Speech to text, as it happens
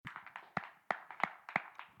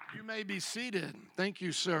You may be seated. Thank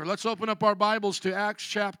you, sir. Let's open up our Bibles to Acts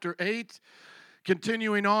chapter 8,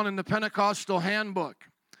 continuing on in the Pentecostal handbook.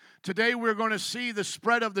 Today we're going to see the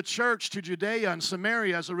spread of the church to Judea and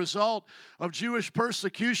Samaria as a result of Jewish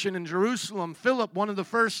persecution in Jerusalem. Philip, one of the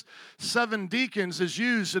first 7 deacons, is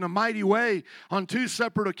used in a mighty way on 2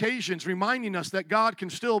 separate occasions, reminding us that God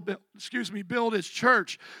can still build his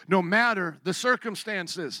church no matter the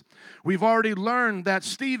circumstances. We've already learned that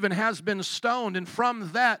Stephen has been stoned, and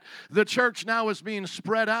from that, the church now is being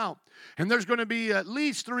spread out. And there's going to be at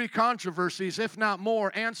least 3 controversies, if not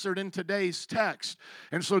more, answered in today's text.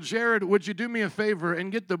 And so, Jared, would you do me a favor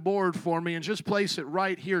and get the board for me and just place it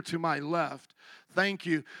right here to my left? Thank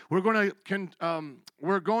you. We're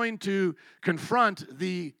going to confront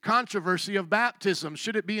the controversy of baptism.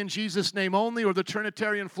 Should it be in Jesus' name only, or the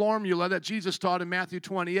Trinitarian formula that Jesus taught in Matthew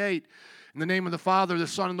 28? In the name of the Father, the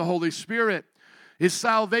Son, and the Holy Spirit. Is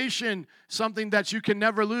salvation something that you can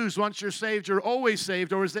never lose? Once you're saved, you're always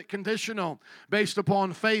saved, or is it conditional based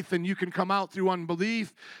upon faith and you can come out through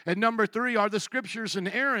unbelief? And number 3, are the scriptures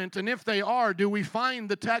inerrant? And if they are, do we find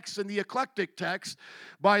the text in the eclectic text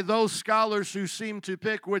by those scholars who seem to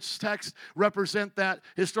pick which texts represent that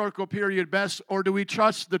historical period best, or do we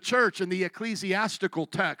trust the church in the ecclesiastical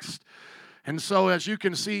text? And so, as you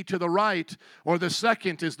can see to the right, or the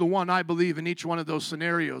second is the one I believe in each one of those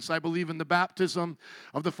scenarios. I believe in the baptism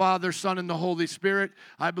of the Father, Son, and the Holy Spirit.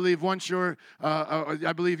 I believe I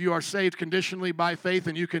believe you are saved conditionally by faith,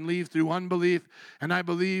 and you can leave through unbelief. And I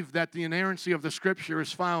believe that the inerrancy of the Scripture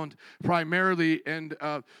is found primarily and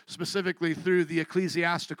specifically through the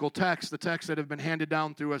ecclesiastical texts, the texts that have been handed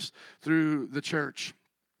down through us through the church.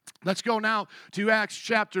 Let's go now to Acts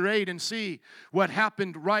chapter 8 and see what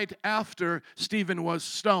happened right after Stephen was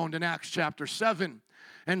stoned in Acts chapter 7.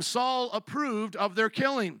 And Saul approved of their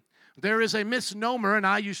killing. There is a misnomer, and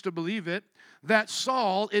I used to believe it, that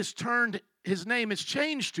Saul his name is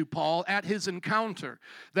changed to Paul at his encounter,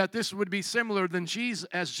 that this would be similar than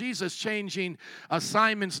Jesus changing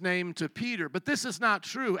Simon's name to Peter. But this is not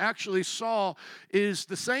true. Actually, Saul is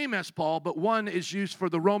the same as Paul, but one is used for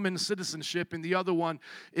the Roman citizenship, and the other one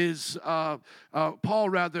is, Paul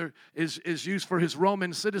is used for his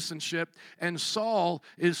Roman citizenship, and Saul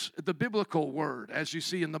is the biblical word, as you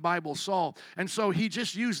see in the Bible, Saul. And so he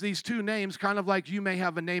just used these 2 names, kind of like you may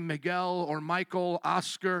have a name Miguel or Michael,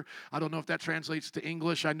 Oscar. I don't know if that translates to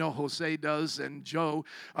English. I know Jose does and Joe.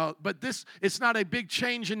 But it's not a big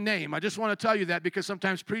change in name. I just want to tell you that because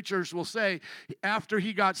sometimes preachers will say after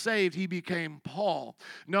he got saved, he became Paul.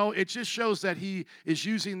 No, it just shows that he is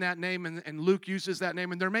using that name, and Luke uses that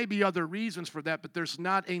name. And there may be other reasons for that, but there's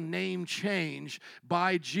not a name change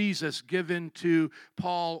by Jesus given to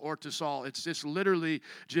Paul or to Saul. It's just literally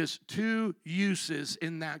just 2 uses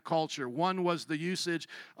in that culture. One was the usage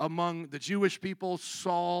among the Jewish people,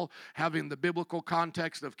 Saul having the biblical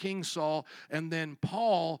context of King Saul, and then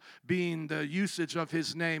Paul being the usage of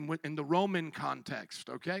his name in the Roman context,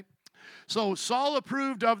 okay? So Saul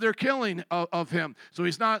approved of their killing of him. So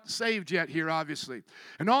he's not saved yet here, obviously.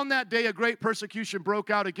 And on that day, a great persecution broke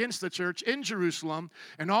out against the church in Jerusalem,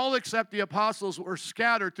 and all except the apostles were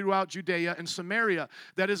scattered throughout Judea and Samaria.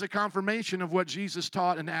 That is a confirmation of what Jesus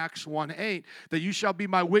taught in Acts 1:8, that you shall be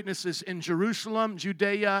my witnesses in Jerusalem,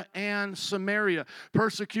 Judea, and Samaria.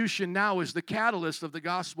 Persecution now is the catalyst of the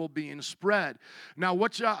gospel being spread. Now,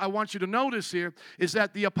 what I want you to notice here is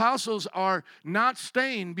that the apostles are not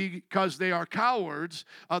staying because they are cowards.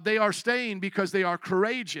 They are staying because they are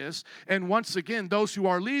courageous. And once again, those who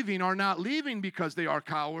are leaving are not leaving because they are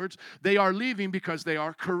cowards. They are leaving because they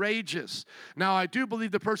are courageous. Now, I do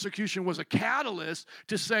believe the persecution was a catalyst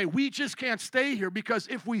to say, we just can't stay here, because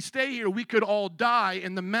if we stay here, we could all die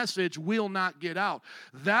and the message will not get out.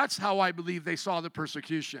 That's how I believe they saw the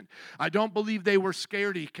persecution. I don't believe they were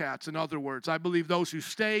scaredy cats, in other words. I believe those who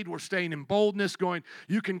stayed were staying in boldness, going,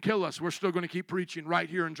 you can kill us. We're still going to keep preaching right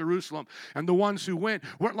here in Jerusalem. And the ones who went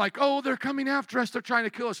weren't like, oh, they're coming after us, they're trying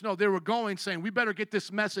to kill us. No, they were going saying, we better get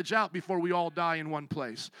this message out before we all die in one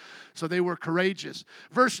place. So they were courageous.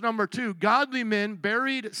 Verse number 2, godly men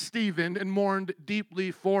buried Stephen and mourned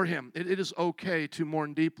deeply for him. It is okay to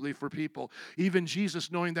mourn deeply for people. Even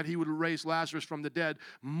Jesus, knowing that he would raise Lazarus from the dead,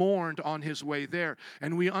 mourned on his way there.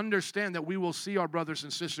 And we understand that we will see our brothers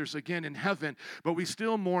and sisters again in heaven, but we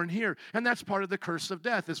still mourn here. And that's part of the curse of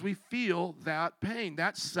death, as we feel that pain,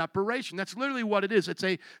 that separation. That's literally what it is. It's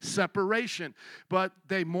a separation. But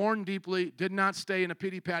they mourned deeply, did not stay in a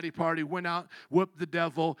pity-patty party, went out, whooped the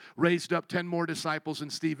devil, raised up 10 more disciples in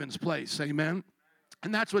Stephen's place. Amen?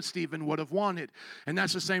 And that's what Stephen would have wanted. And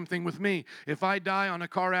that's the same thing with me. If I die in a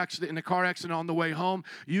car accident on the way home,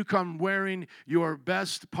 you come wearing your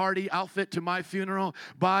best party outfit to my funeral,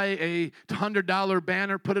 buy a $100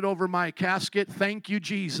 banner, put it over my casket. Thank you,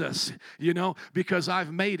 Jesus, because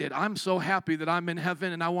I've made it. I'm so happy that I'm in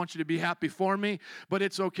heaven, and I want you to be happy for me. But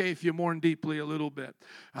it's okay if you mourn deeply a little bit.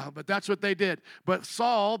 But that's what they did. But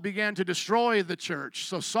Saul began to destroy the church.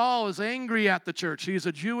 So Saul is angry at the church. He's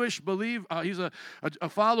a Jewish believer. He's a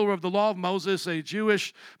follower of the law of Moses, a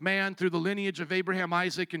Jewish man through the lineage of Abraham,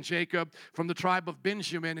 Isaac, and Jacob from the tribe of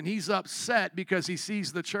Benjamin. And he's upset because he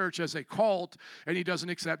sees the church as a cult and he doesn't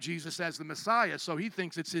accept Jesus as the Messiah. So he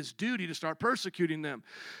thinks it's his duty to start persecuting them.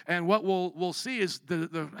 And what we'll see is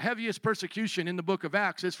the heaviest persecution in the book of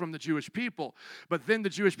Acts is from the Jewish people. But then the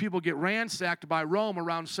Jewish people get ransacked by Rome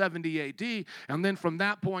around 70 AD. And then from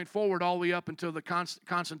that point forward, all the way up until the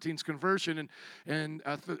Constantine's conversion in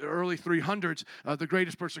the early 300s, the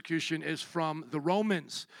greatest persecution is from the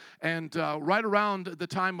Romans. And right around the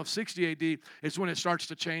time of 60 AD is when it starts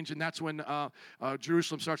to change, and that's when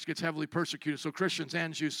Jerusalem gets heavily persecuted. So Christians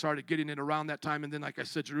and Jews started getting it around that time, and then, like I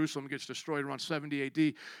said, Jerusalem gets destroyed around 70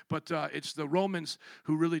 AD. But it's the Romans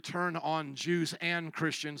who really turn on Jews and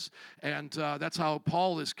Christians, and that's how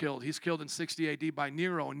Paul is killed. He's killed in 60 AD by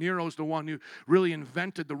Nero, and Nero's the one who really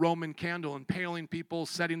invented the Roman candle, impaling people,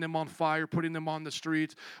 setting them on fire, putting them on the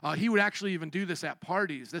streets. He would actually even do this at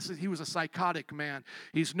parties. He was a psychotic man.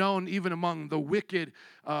 He's known even among the wicked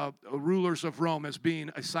rulers of Rome as being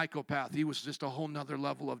a psychopath. He was just a whole nother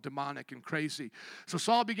level of demonic and crazy. So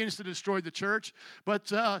Saul begins to destroy the church,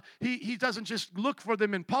 but he doesn't just look for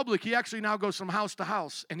them in public. He actually now goes from house to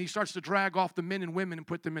house, and he starts to drag off the men and women and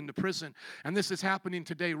put them into prison. And this is happening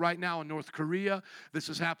today right now in North Korea. This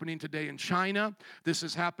is happening today in China. This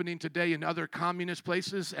is happening today in other communist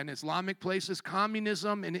places and Islamic places.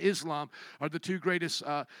 Communism and Islam are the two greatest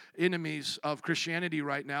enemies of Christianity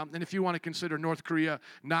right now. And if you want to consider North Korea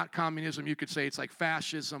not communism, you could say it's like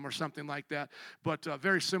fascism or something like that. But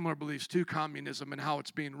very similar beliefs to communism and how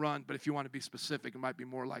it's being run. But if you want to be specific, it might be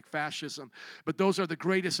more like fascism. But those are the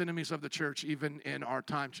greatest enemies of the church, even in our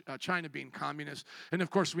time, China being communist. And of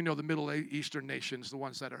course, we know the Middle Eastern nations, the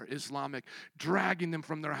ones that are Islamic, dragging them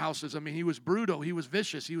from their houses. I mean, he was brutal. He was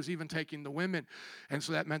vicious. He was even taking the women. And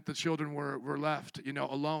so that meant the children were left,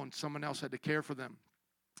 alone. Someone else had to care for them.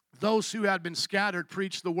 Those who had been scattered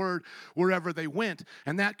preached the word wherever they went.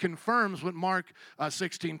 And that confirms what Mark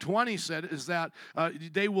 16:20 said, is that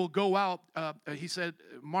they will go out. He said,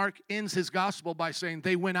 Mark ends his gospel by saying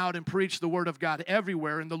they went out and preached the word of God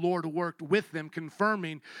everywhere, and the Lord worked with them,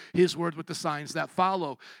 confirming his word with the signs that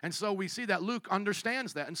follow. And so we see that Luke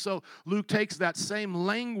understands that. And so Luke takes that same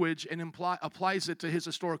language and applies it to his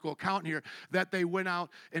historical account here, that they went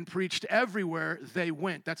out and preached everywhere they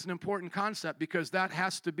went. That's an important concept, because that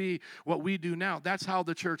has to be what we do now. That's how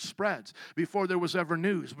the church spreads. Before there was ever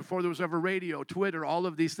news, before there was ever radio, Twitter, all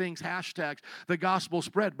of these things, hashtags, the gospel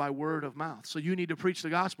spread by word of mouth. So you need to preach the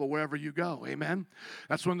gospel wherever you go. Amen?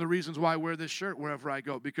 That's one of the reasons why I wear this shirt wherever I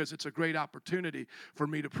go, because it's a great opportunity for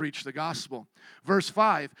me to preach the gospel. Verse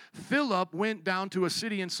 5, Philip went down to a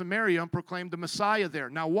city in Samaria and proclaimed the Messiah there.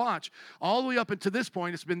 Now watch, all the way up until this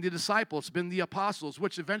point, it's been the disciples, it's been the apostles,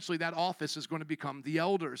 which eventually that office is going to become the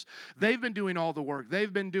elders. They've been doing all the work.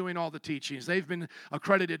 They've been doing all the teachings. They've been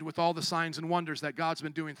accredited with all the signs and wonders that God's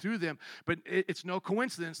been doing through them. But it's no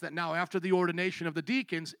coincidence that now, after the ordination of the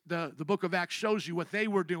deacons, the book of Acts shows you what they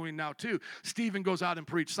were doing now too. Stephen goes out and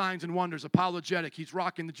preaches signs and wonders, apologetic. He's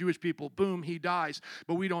rocking the Jewish people. Boom, he dies.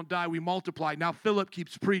 But we don't die, we multiply. Now Philip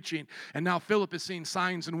keeps preaching, and now Philip is seeing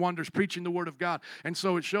signs and wonders, preaching the word of God. And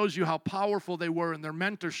so it shows you how powerful they were in their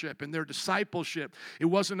mentorship and their discipleship. It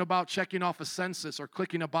wasn't about checking off a census or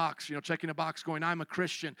clicking a box, checking a box going, I'm a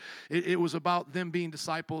Christian. It was about them being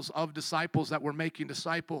disciples of disciples that were making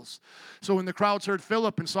disciples. So when the crowds heard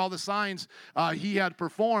Philip and saw the signs he had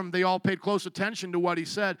performed, they all paid close attention to what he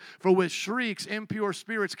said. For with shrieks, impure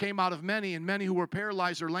spirits came out of many, and many who were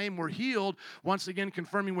paralyzed or lame were healed. Once again,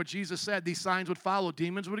 confirming what Jesus said, these signs would follow.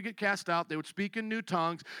 Demons would get cast out. They would speak in new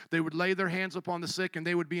tongues. They would lay their hands upon the sick, and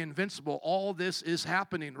they would be invincible. All this is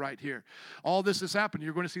happening right here. All this is happening.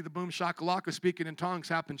 You're going to see the boom shakalaka speaking in tongues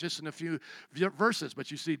happen just in a few verses.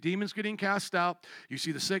 But you see demons getting cast out, you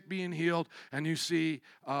see the sick being healed, and you see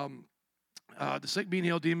the sick being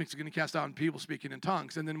healed, demons are going to cast out, and people speaking in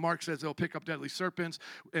tongues. And then Mark says they'll pick up deadly serpents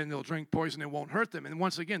and they'll drink poison and won't hurt them. And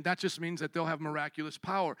once again, that just means that they'll have miraculous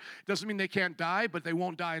power. It doesn't mean they can't die, but they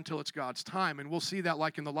won't die until it's God's time. And we'll see that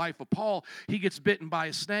like in the life of Paul. He gets bitten by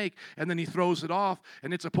a snake and then he throws it off,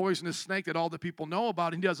 and it's a poisonous snake that all the people know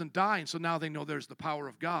about, and he doesn't die. And so now they know there's the power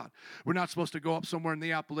of God. We're not supposed to go up somewhere in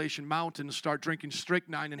the Appalachian Mountains and start drinking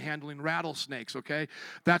strychnine and handling rattlesnakes, okay?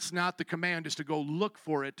 That's not the command, is to go look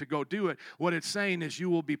for it, to go do it. What it's saying is you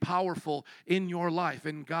will be powerful in your life,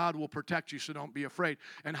 and God will protect you, so don't be afraid.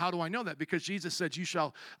 And how do I know that? Because Jesus said you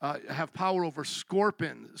shall have power over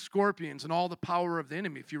scorpions and all the power of the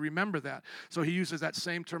enemy, if you remember that. So he uses that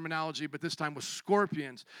same terminology, but this time with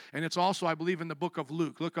scorpions. And it's also, I believe, in the book of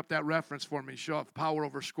Luke. Look up that reference for me. Show up power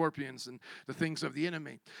over scorpions and the things of the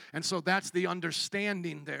enemy. And so that's the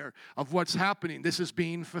understanding there of what's happening. This is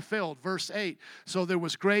being fulfilled. Verse 8, so there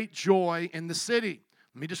was great joy in the city.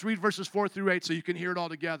 Let me just read verses 4 through 8 so you can hear it all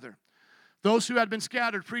together. Those who had been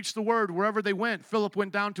scattered preached the word wherever they went. Philip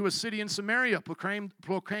went down to a city in Samaria, proclaimed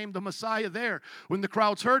the Messiah there. When the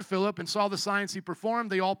crowds heard Philip and saw the signs he performed,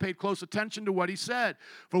 they all paid close attention to what he said.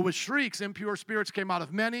 For with shrieks, impure spirits came out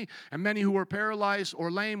of many, and many who were paralyzed or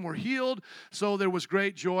lame were healed. So there was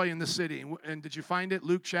great joy in the city. And did you find it?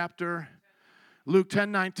 Luke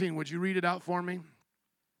 10:19. Would you read it out for me?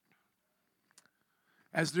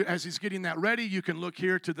 As he's getting that ready, you can look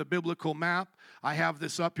here to the biblical map. I have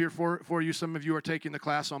this up here for you. Some of you are taking the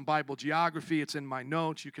class on Bible geography. It's in my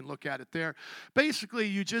notes. You can look at it there. Basically,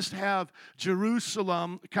 you just have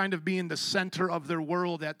Jerusalem kind of being the center of their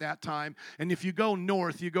world at that time. And if you go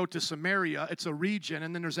north, you go to Samaria. It's a region,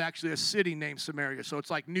 and then there's actually a city named Samaria. So it's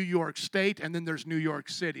like New York State, and then there's New York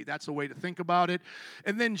City. That's a way to think about it.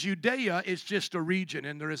 And then Judea is just a region,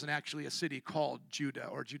 and there isn't actually a city called Judah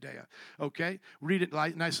or Judea. Okay? Read it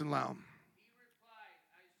nice and loud. He replied,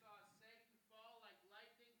 I saw Satan fall like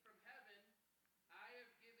lightning from heaven. I have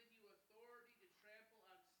given you authority to trample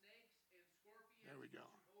on snakes and scorpions. There we go.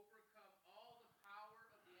 To overcome all the power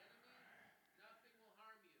of the enemy. Nothing will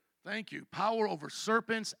harm you. Thank you. Power over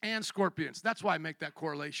serpents and scorpions. That's why I make that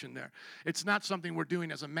correlation there. It's not something we're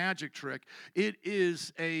doing as a magic trick. It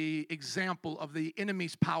is an example of the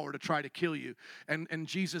enemy's power to try to kill you. And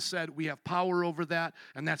Jesus said we have power over that,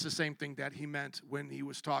 and that's the same thing that he meant when he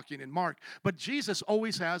was talking in Mark. But Jesus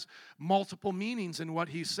always has multiple meanings in what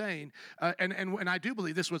he's saying. And I do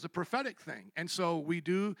believe this was a prophetic thing. And so we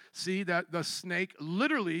do see that the snake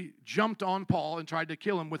literally jumped on Paul and tried to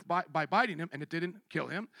kill him by biting him, and it didn't kill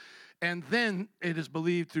him. And then it is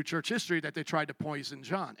believed through church history that they tried to poison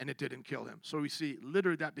John, and it didn't kill him. So we see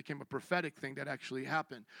literally that became a prophetic thing that actually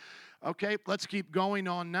happened. Okay, let's keep going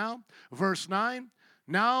on now. Verse 9.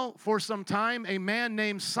 Now, for some time, a man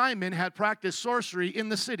named Simon had practiced sorcery in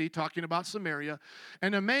the city, talking about Samaria,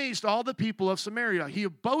 and amazed all the people of Samaria. He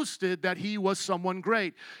boasted that he was someone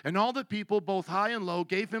great, and all the people, both high and low,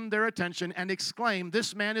 gave him their attention and exclaimed,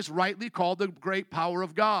 this man is rightly called the great power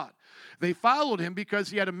of God. They followed him because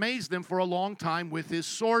he had amazed them for a long time with his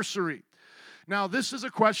sorcery. Now, this is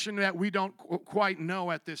a question that we don't quite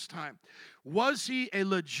know at this time. Was he a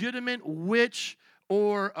legitimate witch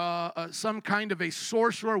or some kind of a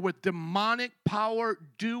sorcerer with demonic power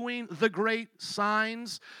doing the great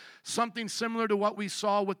signs? Something similar to what we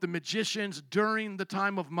saw with the magicians during the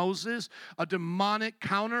time of Moses, a demonic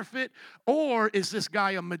counterfeit? Or is this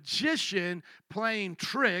guy a magician playing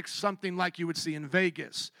tricks, something like you would see in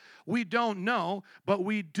Vegas? We don't know, but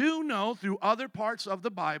we do know through other parts of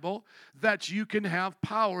the Bible that you can have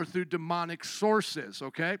power through demonic sources,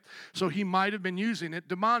 okay? So he might have been using it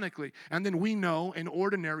demonically. And then we know in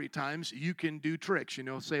ordinary times you can do tricks,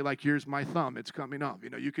 say like, here's my thumb, it's coming up.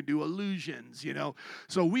 You can do illusions,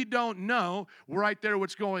 So we don't know right there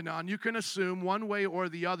what's going on. You can assume one way or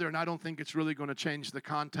the other, and I don't think it's really going to change the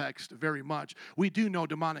context very much. We do know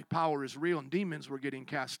demonic power is real and demons were getting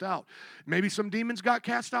cast out. Maybe some demons got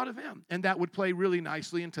cast out of him, and that would play really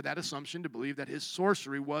nicely into that assumption to believe that his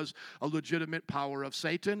sorcery was a legitimate power of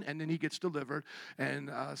Satan, and then he gets delivered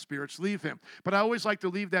and spirits leave him. But I always like to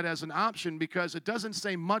leave that as an option because it doesn't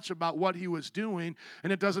say much about what he was doing,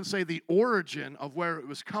 and it doesn't say the origin of where it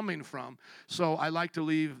was coming from. So I like to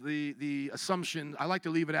leave the assumption, I like to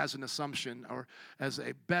leave it as an assumption or as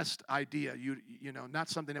a best idea, not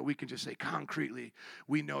something that we can just say concretely.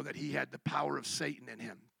 We know that he had the power of Satan in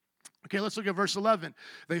him. Okay, let's look at verse 11.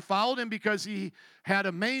 They followed him because he had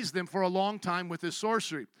amazed them for a long time with his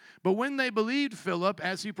sorcery. But when they believed Philip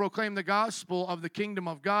as he proclaimed the gospel of the kingdom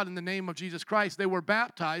of God in the name of Jesus Christ, they were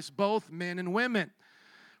baptized, both men and women.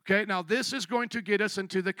 Okay, now this is going to get us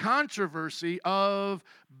into the controversy of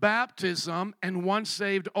baptism and once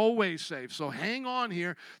saved, always saved. So hang on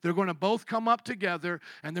here. They're going to both come up together,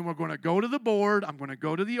 and then we're going to go to the board. I'm going to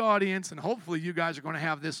go to the audience, and hopefully you guys are going to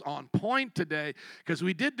have this on point today, because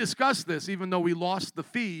we did discuss this. Even though we lost the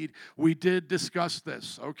feed, we did discuss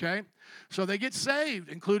this, okay? So they get saved,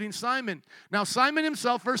 including Simon. Now, Simon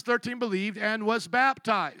himself, verse 13, believed and was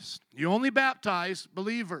baptized. You only baptize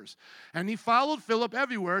believers. And he followed Philip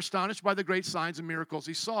everywhere, astonished by the great signs and miracles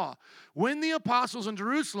he saw. When the apostles in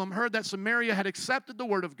Jerusalem heard that Samaria had accepted the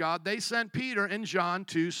word of God, they sent Peter and John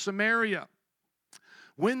to Samaria.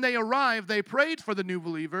 When they arrived, they prayed for the new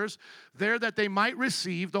believers there that they might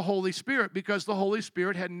receive the Holy Spirit, because the Holy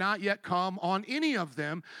Spirit had not yet come on any of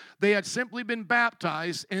them. They had simply been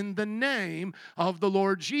baptized in the name of the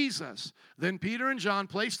Lord Jesus. Then Peter and John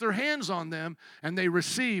placed their hands on them, and they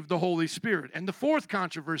received the Holy Spirit. And the fourth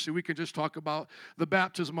controversy, we can just talk about the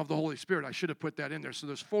baptism of the Holy Spirit. I should have put that in there. So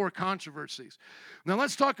there's four controversies. Now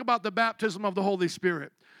let's talk about the baptism of the Holy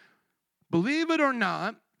Spirit. Believe it or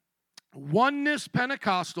not, oneness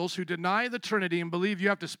Pentecostals who deny the Trinity and believe you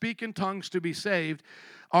have to speak in tongues to be saved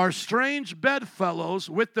are strange bedfellows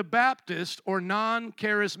with the Baptist or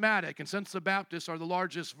non-charismatic. And since the Baptists are the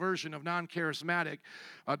largest version of non-charismatic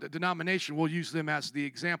denomination, we'll use them as the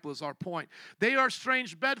example, as our point. They are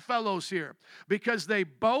strange bedfellows here because they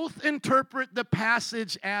both interpret the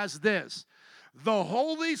passage as this: the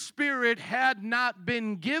Holy Spirit had not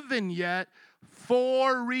been given yet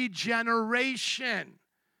for regeneration.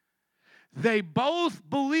 They both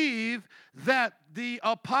believe that the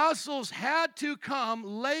apostles had to come,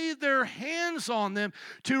 lay their hands on them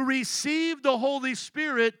to receive the Holy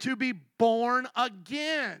Spirit to be born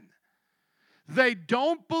again. They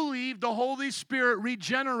don't believe the Holy Spirit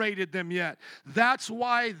regenerated them yet. That's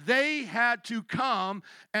why they had to come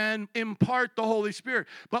and impart the Holy Spirit.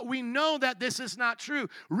 But we know that this is not true.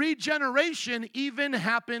 Regeneration even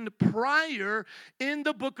happened prior in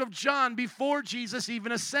the book of John, before Jesus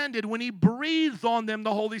even ascended, when he breathed on them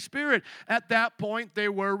the Holy Spirit. At that point, they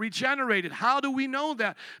were regenerated. How do we know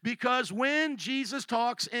that? Because when Jesus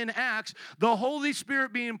talks in Acts, the Holy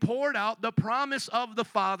Spirit being poured out, the promise of the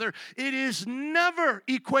Father, it is never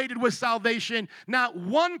equated with salvation. Not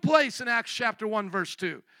one place in Acts chapter 1, verse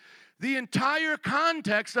 2. The entire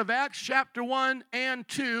context of Acts chapter 1 and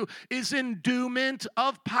 2 is endowment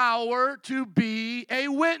of power to be a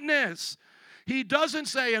witness. He doesn't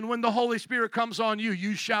say, and when the Holy Spirit comes on you,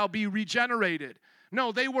 you shall be regenerated.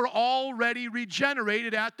 No, they were already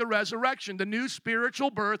regenerated at the resurrection. The new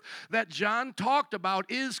spiritual birth that John talked about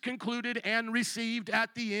is concluded and received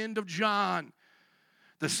at the end of John.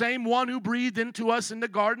 The same one who breathed into us in the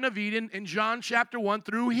Garden of Eden in John chapter 1,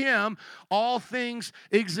 through him, all things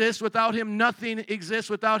exist. Without him, nothing exists.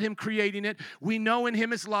 Without him creating it, we know in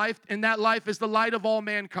him is life, and that life is the light of all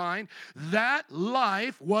mankind. That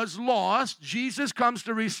life was lost. Jesus comes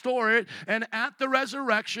to restore it, and at the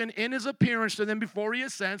resurrection, in his appearance to them before he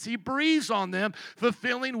ascends, he breathes on them,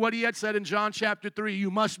 fulfilling what he had said in John chapter 3,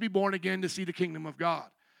 you must be born again to see the kingdom of God.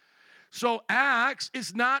 So Acts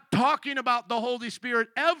is not talking about the Holy Spirit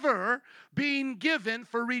ever being given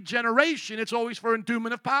for regeneration. It's always for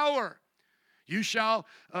endowment of power. You shall,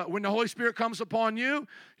 when the Holy Spirit comes upon you,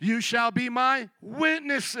 you shall be my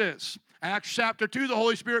witnesses. Acts chapter 2, the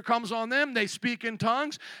Holy Spirit comes on them. They speak in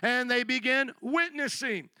tongues, and they begin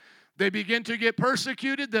witnessing. They begin to get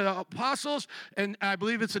persecuted, the apostles, and I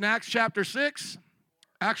believe it's in Acts chapter 6.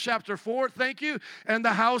 Acts chapter 4, thank you. And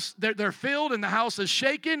the house, they're filled and the house is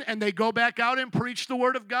shaken, and they go back out and preach the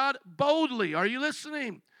word of God boldly. Are you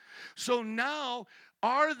listening? So now,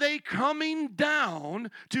 are they coming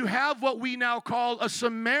down to have what we now call a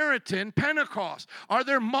Samaritan Pentecost? Are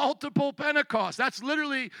there multiple Pentecosts? That's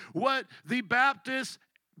literally what the Baptists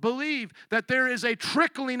believe, that there is a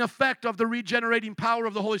trickling effect of the regenerating power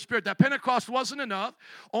of the Holy Spirit. That Pentecost wasn't enough.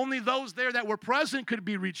 Only those there that were present could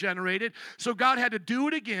be regenerated. So God had to do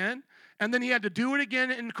it again. And then he had to do it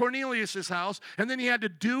again in Cornelius' house. And then he had to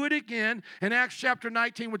do it again in Acts chapter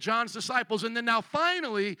 19 with John's disciples. And then now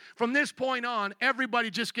finally, from this point on,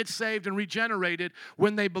 everybody just gets saved and regenerated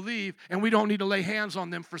when they believe. And we don't need to lay hands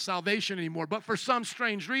on them for salvation anymore. But for some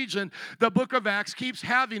strange reason, the book of Acts keeps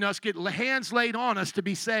having us get hands laid on us to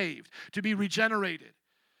be saved, to be regenerated.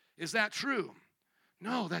 Is that true?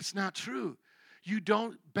 No, that's not true. You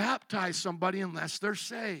don't baptize somebody unless they're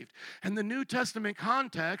saved. And the New Testament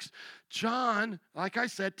context, John, like I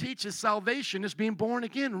said, teaches salvation as being born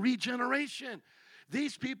again, regeneration.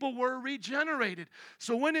 These people were regenerated.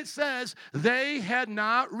 So when it says they had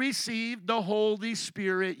not received the Holy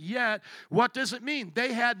Spirit yet, what does it mean?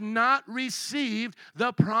 They had not received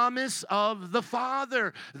the promise of the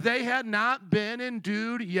Father. They had not been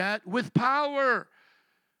endued yet with power.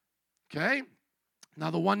 Okay? Now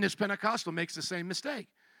the Oneness Pentecostal makes the same mistake.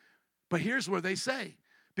 But here's where they say,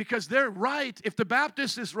 because they're right. If the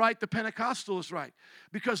Baptist is right, the Pentecostal is right.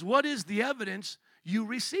 Because what is the evidence you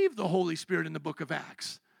received the Holy Spirit in the book of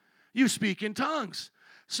Acts? You speak in tongues.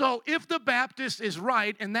 So if the Baptist is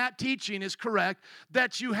right and that teaching is correct,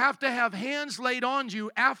 that you have to have hands laid on you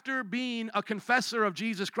after being a confessor of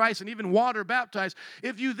Jesus Christ and even water baptized,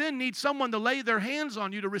 if you then need someone to lay their hands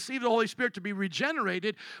on you to receive the Holy Spirit to be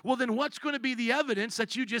regenerated, well then what's going to be the evidence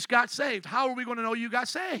that you just got saved? How are we going to know you got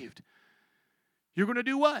saved? You're going to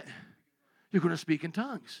do what? You're going to speak in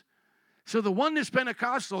tongues. So the Oneness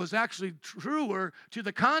Pentecostal is actually truer to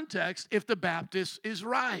the context if the Baptist is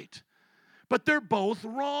right. But they're both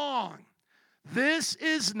wrong. This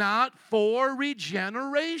is not for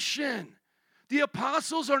regeneration. The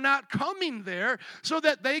apostles are not coming there so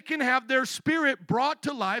that they can have their spirit brought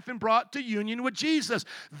to life and brought to union with Jesus.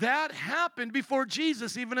 That happened before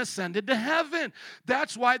Jesus even ascended to heaven.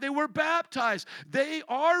 That's why they were baptized. They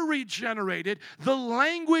are regenerated. The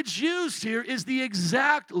language used here is the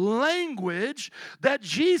exact language that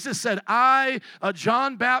Jesus said,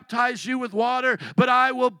 John baptized you with water, but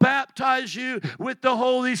I will baptize you with the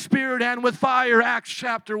Holy Spirit and with fire, Acts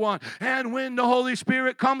chapter 1. And when the Holy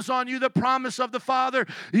Spirit comes on you, the promise of the Father,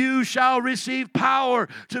 you shall receive power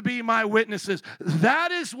to be my witnesses.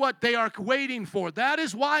 That is what they are waiting for. That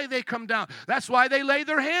is why they come down. That's why they lay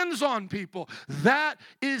their hands on people. That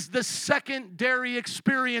is the secondary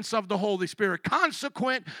experience of the Holy Spirit,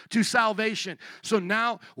 consequent to salvation. So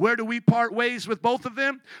now, where do we part ways with both of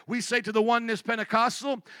them? We say to the Oneness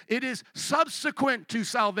Pentecostal, it is subsequent to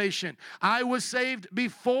salvation. I was saved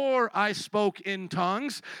before I spoke in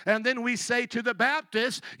tongues. And then we say to the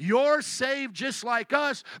Baptist, you're saved just like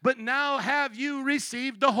us, but now have you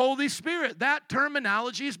received the Holy Spirit? That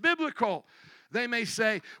terminology is biblical. They may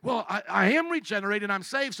say, well, I am regenerated, I'm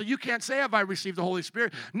saved, so you can't say, have I received the Holy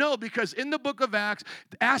Spirit? No, because in the book of Acts,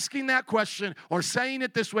 asking that question or saying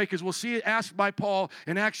it this way, because we'll see it asked by Paul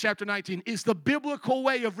in Acts chapter 19, is the biblical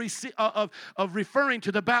way of referring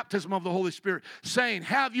to the baptism of the Holy Spirit, saying,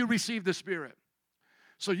 have you received the Spirit?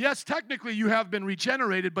 So yes, technically you have been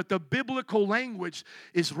regenerated, but the biblical language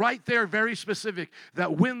is right there, very specific,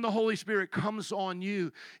 that when the Holy Spirit comes on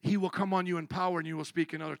you, He will come on you in power and you will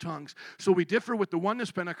speak in other tongues. So we differ with the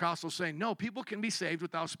Oneness Pentecostal saying, no, people can be saved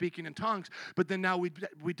without speaking in tongues, but then now we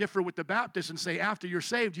differ with the Baptists and say, after you're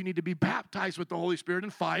saved, you need to be baptized with the Holy Spirit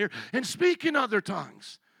and fire and speak in other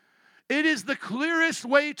tongues. It is the clearest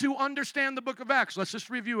way to understand the book of Acts. Let's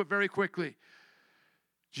just review it very quickly.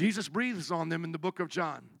 Jesus breathes on them in the book of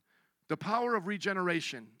John. The power of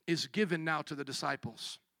regeneration is given now to the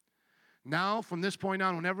disciples. Now, from this point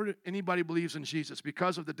on, whenever anybody believes in Jesus,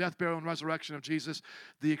 because of the death, burial, and resurrection of Jesus,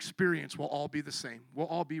 the experience will all be the same. We'll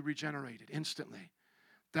all be regenerated instantly.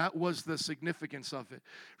 That was the significance of it.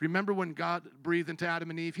 Remember when God breathed into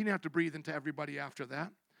Adam and Eve? He didn't have to breathe into everybody after that.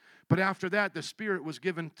 But after that, the Spirit was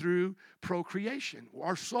given through procreation.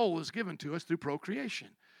 Our soul is given to us through procreation.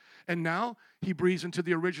 And now He breathes into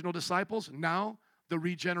the original disciples. Now the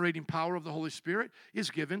regenerating power of the Holy Spirit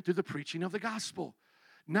is given through the preaching of the gospel.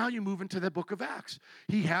 Now you move into the book of Acts.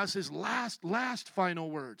 He has his last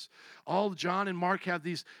final words. All John and Mark have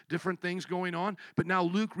these different things going on, but now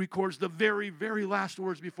Luke records the very, very last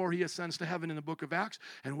words before he ascends to heaven in the book of Acts.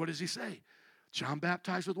 And what does he say? John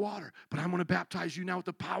baptized with water, but I'm going to baptize you now with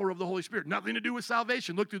the power of the Holy Spirit. Nothing to do with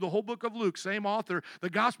salvation. Look through the whole book of Luke, same author, the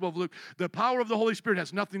Gospel of Luke. The power of the Holy Spirit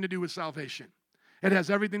has nothing to do with salvation. It has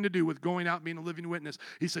everything to do with going out and being a living witness.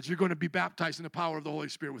 He says, you're going to be baptized in the power of the Holy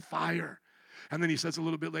Spirit with fire. And then he says a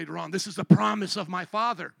little bit later on, this is the promise of my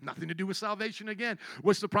Father. Nothing to do with salvation again.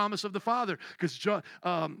 What's the promise of the Father? Because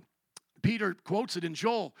Peter quotes it in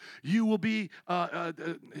Joel. You will be,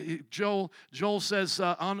 Joel says,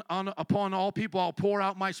 upon all people I'll pour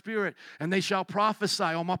out my Spirit, and they shall prophesy.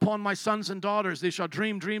 Upon my sons and daughters they shall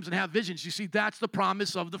dream dreams and have visions. You see, that's the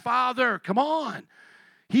promise of the Father. Come on.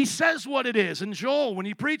 He says what it is in Joel when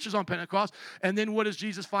he preaches on Pentecost. And then what does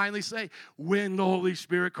Jesus finally say? When the Holy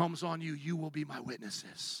Spirit comes on you, you will be my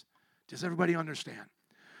witnesses. Does everybody understand?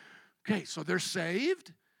 Okay, so they're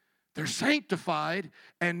saved. They're sanctified,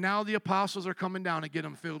 and now the apostles are coming down to get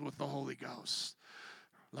them filled with the Holy Ghost.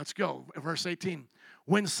 Let's go. Verse 18.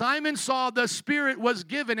 When Simon saw the Spirit was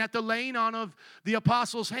given at the laying on of the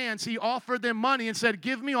apostles' hands, he offered them money and said,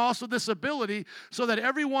 give me also this ability so that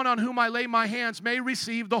everyone on whom I lay my hands may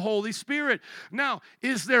receive the Holy Spirit. Now,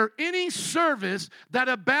 is there any service that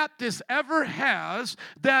a Baptist ever has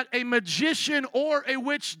that a magician or a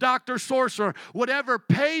witch doctor, sorcerer would ever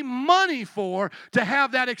pay money for to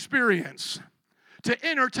have that experience, to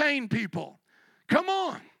entertain people? Come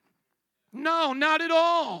on. No, not at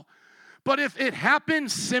all. But if it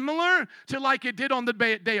happens similar to like it did on the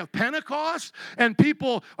day of Pentecost, and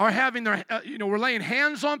people are having their, we're laying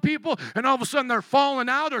hands on people, and all of a sudden they're falling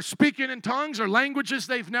out or speaking in tongues or languages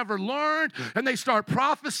they've never learned, and they start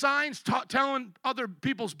prophesying, telling other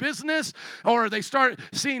people's business, or they start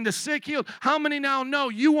seeing the sick healed. How many now know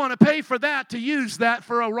you want to pay for that to use that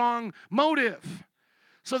for a wrong motive?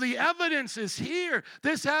 So the evidence is here.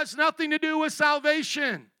 This has nothing to do with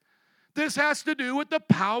salvation. This has to do with the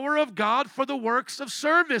power of God for the works of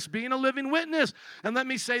service, being a living witness. And let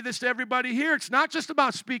me say this to everybody here. It's not just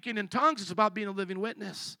about speaking in tongues. It's about being a living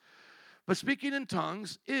witness. But speaking in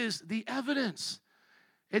tongues is the evidence.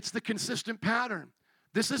 It's the consistent pattern.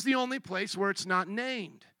 This is the only place where it's not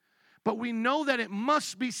named. But we know that it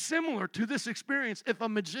must be similar to this experience if a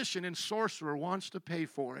magician and sorcerer wants to pay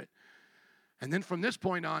for it. And then from this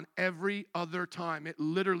point on, every other time, it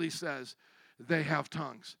literally says, they have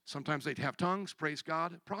tongues. Sometimes they'd have tongues, praise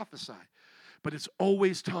God, prophesy. But it's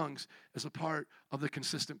always tongues as a part of the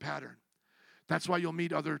consistent pattern. That's why you'll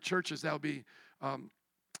meet other churches that'll be,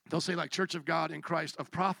 they'll say like Church of God in Christ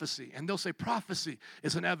of prophecy. And they'll say prophecy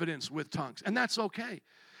is an evidence with tongues. And that's okay.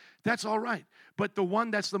 That's all right. But the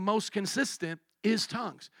one that's the most consistent is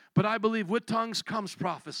tongues. But I believe with tongues comes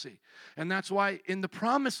prophecy. And that's why in the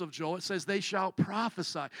promise of Joel, it says they shall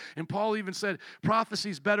prophesy. And Paul even said prophecy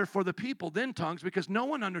is better for the people than tongues because no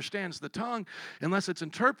one understands the tongue unless it's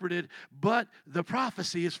interpreted, but the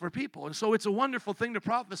prophecy is for people. And so it's a wonderful thing to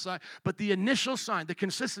prophesy, but the initial sign, the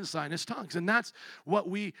consistent sign is tongues. And that's what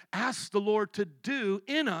we ask the Lord to do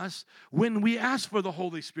in us when we ask for the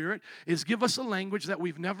Holy Spirit, is give us a language that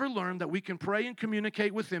we've never learned, that we can pray and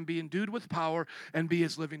communicate with Him, be endued with power, and be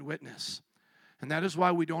His living witness. And that is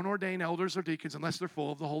why we don't ordain elders or deacons unless they're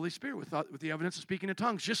full of the Holy Spirit with the evidence of speaking in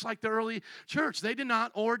tongues. Just like the early church, they did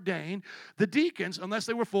not ordain the deacons unless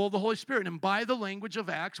they were full of the Holy Spirit. And by the language of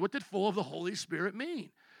Acts, what did full of the Holy Spirit mean?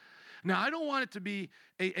 Now, I don't want it to be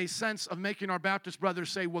a sense of making our Baptist brothers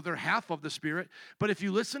say, well, they're half of the Spirit. But if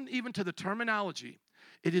you listen even to the terminology,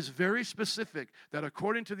 it is very specific that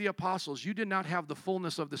according to the apostles, you did not have the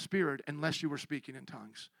fullness of the Spirit unless you were speaking in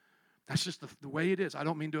tongues. That's just the way it is. I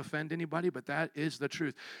don't mean to offend anybody, but that is the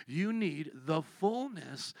truth. You need the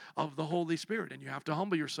fullness of the Holy Spirit, and you have to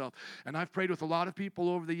humble yourself. And I've prayed with a lot of people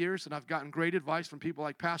over the years, and I've gotten great advice from people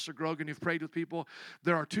like Pastor Grogan, who've prayed with people.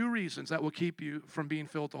 There are two reasons that will keep you from being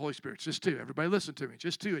filled with the Holy Spirit. It's just two. Everybody listen to me.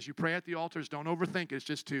 Just two. As you pray at the altars, don't overthink it. It's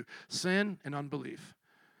just two. Sin and unbelief.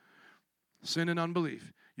 Sin and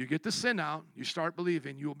unbelief. You get the sin out, you start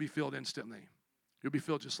believing, you will be filled instantly. You'll be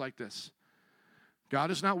filled just like this. God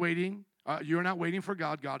is not waiting. You're not waiting for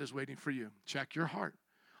God. God is waiting for you. Check your heart.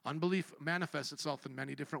 Unbelief manifests itself in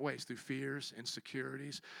many different ways, through fears,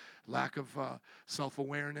 insecurities, lack of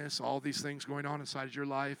self-awareness, all these things going on inside your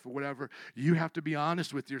life or whatever. You have to be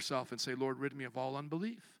honest with yourself and say, Lord, rid me of all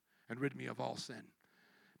unbelief and rid me of all sin,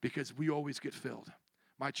 because we always get filled.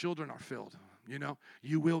 My children are filled.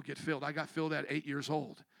 You will get filled. I got filled at 8 years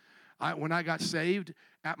old. When I got saved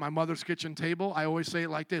at my mother's kitchen table, I always say it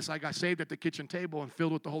like this. I got saved at the kitchen table and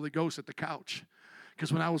filled with the Holy Ghost at the couch.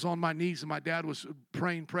 Because when I was on my knees and my dad was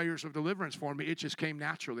praying prayers of deliverance for me, it just came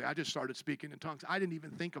naturally. I just started speaking in tongues. I didn't even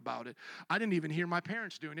think about it. I didn't even hear my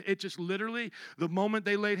parents doing it. It just literally, the moment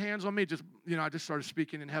they laid hands on me, I just started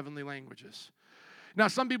speaking in heavenly languages. Now,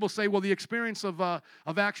 some people say, well, the experience of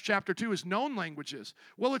Acts chapter 2 is known languages.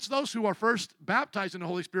 Well, it's those who are first baptized in the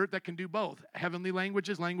Holy Spirit that can do both. Heavenly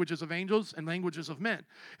languages, languages of angels, and languages of men.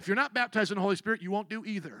 If you're not baptized in the Holy Spirit, you won't do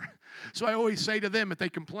either. So I always say to them if they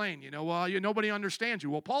complain, nobody understands you.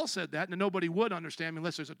 Well, Paul said that, and nobody would understand me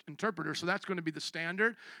unless there's an interpreter. So that's going to be the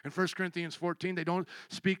standard. In 1 Corinthians 14, they don't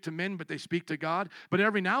speak to men, but they speak to God. But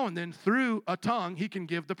every now and then, through a tongue, he can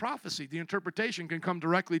give the prophecy. The interpretation can come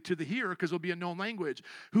directly to the hearer because it'll be a known language.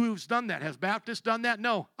 Who's done that? Has Baptists done that?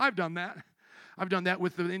 No, I've done that. I've done that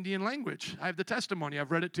with the Indian language. I have the testimony.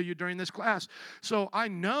 I've read it to you during this class. So I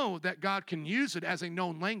know that God can use it as a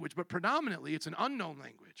known language, but predominantly it's an unknown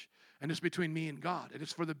language. And it's between me and God. And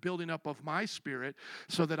it's for the building up of my spirit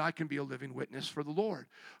so that I can be a living witness for the Lord.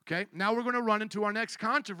 Okay, now we're going to run into our next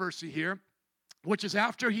controversy here. which is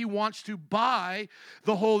after he wants to buy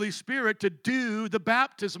the Holy Spirit to do the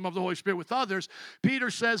baptism of the Holy Spirit with others. Peter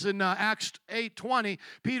says in Acts 8:20,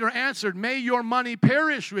 Peter answered, "May your money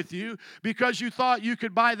perish with you because you thought you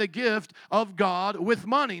could buy the gift of God with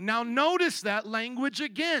money." Now notice that language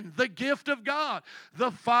again, the gift of God,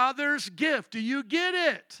 the Father's gift. Do you get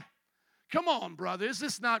it? Come on, brother. Is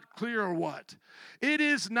this not clear or what? It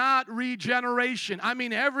is not regeneration. I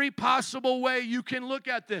mean, every possible way you can look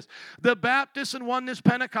at this. The Baptists and Oneness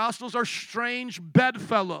Pentecostals are strange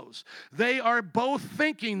bedfellows. They are both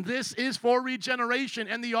thinking this is for regeneration,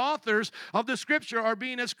 and the authors of the Scripture are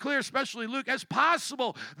being as clear, especially Luke, as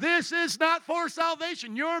possible. This is not for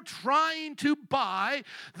salvation. You're trying to buy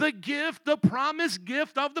the gift, the promised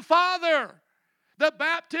gift of the Father. The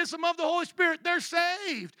baptism of the Holy Spirit. They're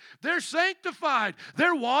saved. They're sanctified.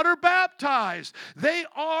 They're water baptized. They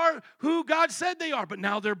are who God said they are. But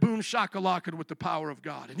now they're boom shakalaka with the power of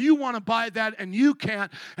God. And you want to buy that and you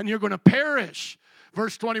can't, and you're going to perish.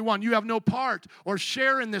 Verse 21, you have no part or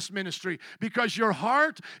share in this ministry because your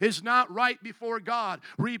heart is not right before God.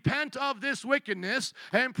 Repent of this wickedness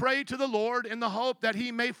and pray to the Lord in the hope that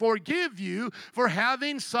he may forgive you for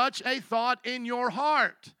having such a thought in your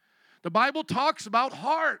heart. The Bible talks about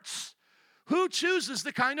hearts. Who chooses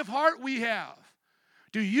the kind of heart we have?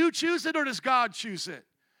 Do you choose it or does God choose it?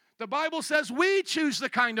 The Bible says we choose the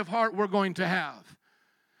kind of heart we're going to have.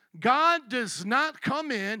 God does not come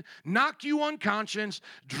in, knock you unconscious,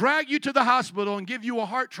 drag you to the hospital, and give you a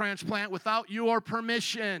heart transplant without your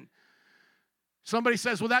permission. Somebody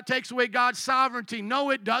says, well, that takes away God's sovereignty. No,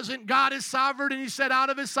 it doesn't. God is sovereign, and he said, out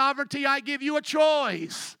of his sovereignty, I give you a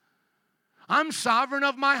choice. I'm sovereign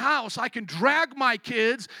of my house. I can drag my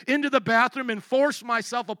kids into the bathroom and force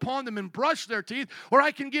myself upon them and brush their teeth, or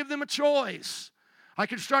I can give them a choice. I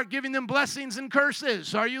can start giving them blessings and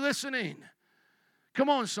curses. Are you listening? Come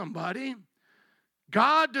on, somebody.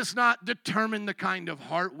 God does not determine the kind of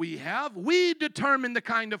heart we have. We determine the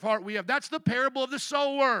kind of heart we have. That's the parable of the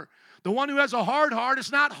sower. The one who has a hard heart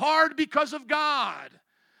is not hard because of God.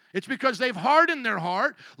 It's because they've hardened their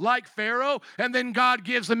heart like Pharaoh, and then God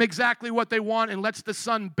gives them exactly what they want and lets the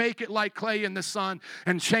sun bake it like clay in the sun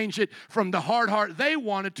and change it from the hard heart they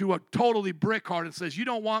wanted to a totally brick heart and says, you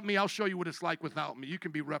don't want me, I'll show you what it's like without me. You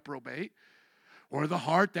can be reprobate. Or the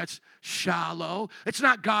heart that's shallow. It's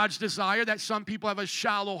not God's desire that some people have a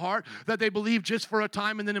shallow heart, that they believe just for a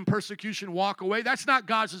time and then in persecution walk away. That's not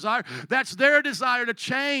God's desire. That's their desire to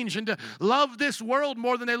change and to love this world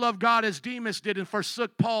more than they love God, as Demas did and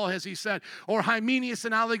forsook Paul, as he said. Or Hymenaeus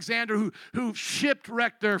and Alexander who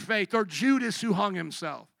shipwrecked their faith. Or Judas who hung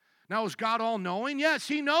himself. Now, is God all-knowing? Yes,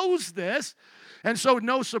 he knows this. And so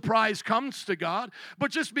no surprise comes to God. But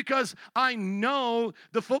just because I know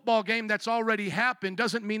the football game that's already happened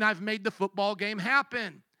doesn't mean I've made the football game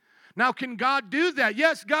happen. Now, can God do that?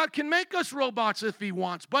 Yes, God can make us robots if he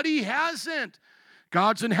wants, but he hasn't.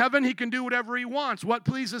 God's in heaven. He can do whatever he wants. What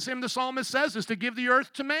pleases him, the psalmist says, is to give the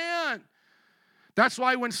earth to man. That's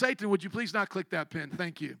why when Satan, would you please not click that pin?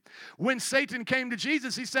 Thank you. When Satan came to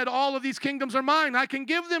Jesus, he said, all of these kingdoms are mine. I can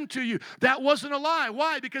give them to you. That wasn't a lie.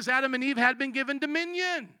 Why? Because Adam and Eve had been given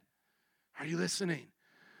dominion. Are you listening?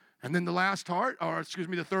 And then the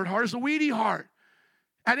third heart is a weedy heart.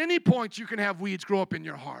 At any point, you can have weeds grow up in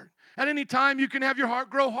your heart. At any time, you can have your heart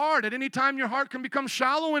grow hard. At any time, your heart can become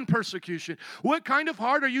shallow in persecution. What kind of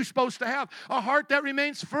heart are you supposed to have? A heart that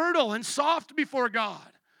remains fertile and soft before God.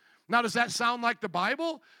 Now, does that sound like the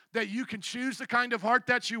Bible? That you can choose the kind of heart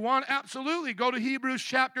that you want? Absolutely. Go to Hebrews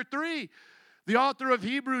chapter 3. The author of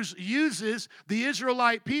Hebrews uses the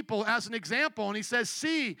Israelite people as an example, and he says,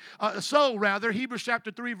 Hebrews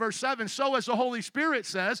chapter 3, verse 7, so as the Holy Spirit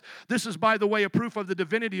says, this is, by the way, a proof of the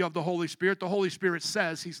divinity of the Holy Spirit. The Holy Spirit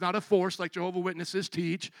says, he's not a force like Jehovah's Witnesses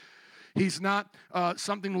teach. He's not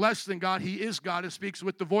something less than God. He is God and speaks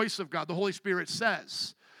with the voice of God. The Holy Spirit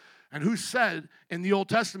says. And who said in the Old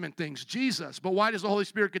Testament things? Jesus. But why does the Holy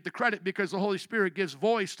Spirit get the credit? Because the Holy Spirit gives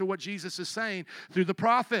voice to what Jesus is saying through the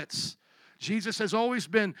prophets. Jesus has always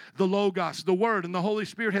been the Logos, the Word, and the Holy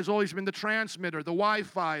Spirit has always been the transmitter, the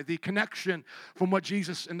Wi-Fi, the connection from what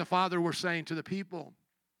Jesus and the Father were saying to the people.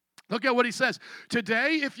 Look at what he says.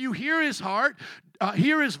 Today, if you hear his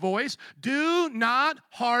voice, do not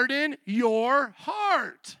harden your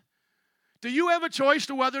heart. Do you have a choice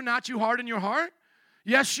to whether or not you harden your heart?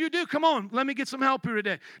 Yes, you do. Come on, let me get some help here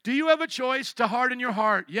today. Do you have a choice to harden your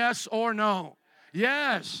heart? Yes or no?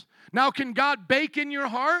 Yes. Now, can God bake in your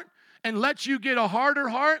heart and let you get a harder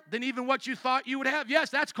heart than even what you thought you would have? Yes,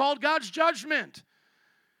 that's called God's judgment.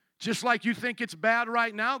 Just like you think it's bad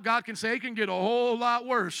right now, God can say it can get a whole lot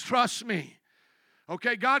worse. Trust me.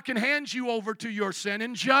 Okay, God can hand you over to your sin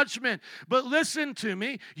and judgment. But listen to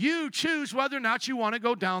me, you choose whether or not you want to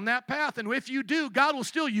go down that path. And if you do, God will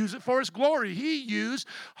still use it for His glory. He used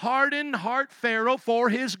hardened heart Pharaoh for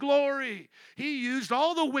His glory. He used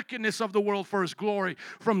all the wickedness of the world for His glory.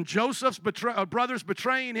 From Joseph's brothers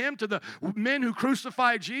betraying him to the men who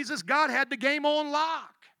crucified Jesus, God had the game on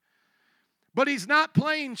lock. But He's not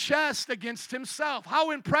playing chess against Himself.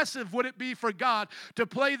 How impressive would it be for God to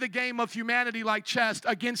play the game of humanity like chess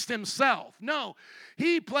against Himself? No,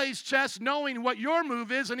 He plays chess knowing what your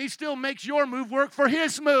move is, and He still makes your move work for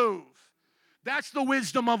His move. That's the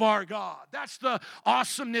wisdom of our God. That's the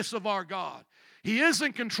awesomeness of our God. He is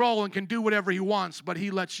in control and can do whatever He wants, but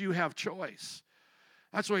He lets you have choice.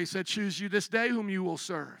 That's why He said, choose you this day whom you will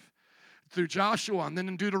serve. Through Joshua, and then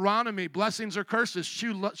in Deuteronomy, blessings or curses,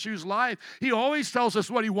 choose life. He always tells us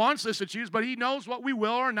what He wants us to choose, but He knows what we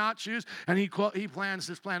will or not choose, and He plans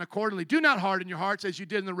His plan accordingly. Do not harden your hearts as you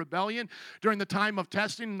did in the rebellion during the time of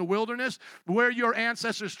testing in the wilderness, where your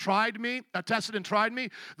ancestors tested and tried me,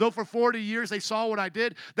 though for 40 years they saw what I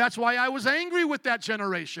did. That's why I was angry with that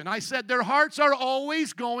generation. I said, their hearts are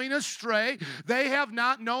always going astray. They have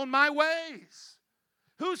not known my ways.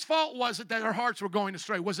 Whose fault was it that their hearts were going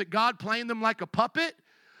astray? Was it God playing them like a puppet?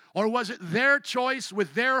 Or was it their choice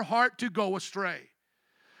with their heart to go astray?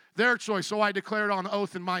 Their choice. So I declared on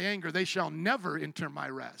oath in my anger, they shall never enter my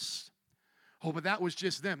rest. Oh, but that was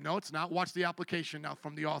just them. No, it's not. Watch the application now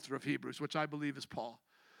from the author of Hebrews, which I believe is Paul.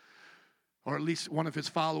 Or at least one of his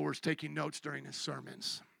followers taking notes during his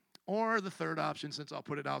sermons. Or the third option, since I'll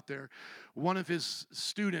put it out there, one of his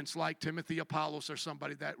students like Timothy, Apollos, or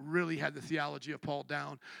somebody that really had the theology of Paul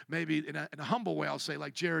down. Maybe in a humble way, I'll say,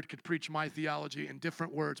 like Jared could preach my theology in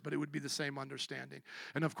different words, but it would be the same understanding.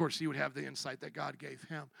 And of course, he would have the insight that God gave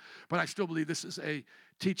him. But I still believe this is a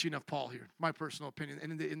teaching of Paul here, my personal opinion.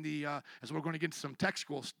 And as we're going to get into some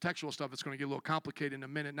textual stuff, it's going to get a little complicated in a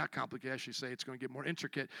minute. Not complicated, I should say. It's going to get more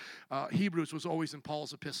intricate. Hebrews was always in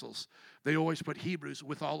Paul's epistles. They always put Hebrews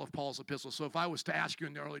with all of Paul's epistles. So if I was to ask you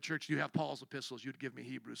in the early church, do you have Paul's epistles? You'd give me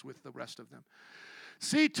Hebrews with the rest of them.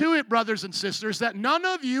 See to it, brothers and sisters, that none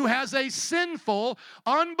of you has a sinful,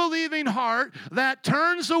 unbelieving heart that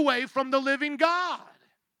turns away from the living God.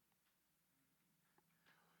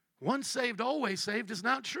 Once saved, always saved is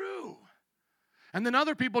not true. And then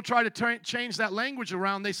other people try to change that language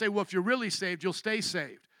around. They say, well, if you're really saved, you'll stay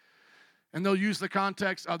saved. And they'll use the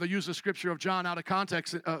context, they'll use the scripture of John out of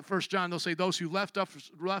context. 1 John, they'll say, those who left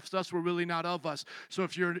us were really not of us. So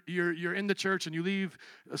if you're in the church and you leave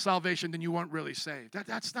salvation, then you weren't really saved.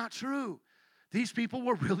 That's not true. These people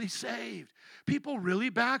were really saved. People really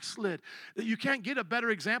backslid. You can't get a better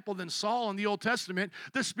example than Saul in the Old Testament.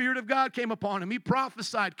 The Spirit of God came upon him. He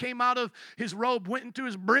prophesied, came out of his robe, went into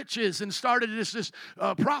his breeches, and started this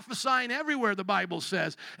prophesying everywhere, the Bible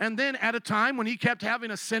says. And then at a time when he kept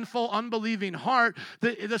having a sinful, unbelieving heart,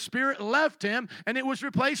 the Spirit left him, and it was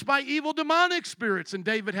replaced by evil demonic spirits. And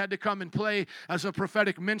David had to come and play as a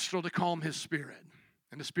prophetic minstrel to calm his spirit.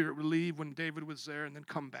 And the Spirit would leave when David was there and then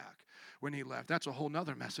come back when he left. That's a whole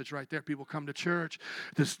nother message right there. People come to church,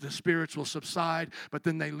 the spirits will subside, but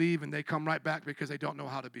then they leave and they come right back because they don't know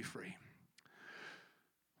how to be free.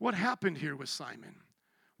 What happened here with Simon?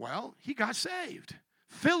 Well, he got saved.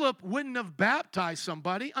 Philip wouldn't have baptized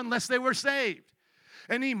somebody unless they were saved.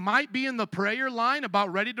 And he might be in the prayer line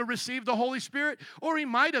about ready to receive the Holy Spirit, or he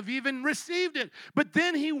might have even received it. But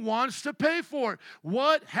then he wants to pay for it.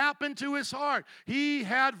 What happened to his heart? He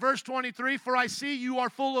had, verse 23, for I see you are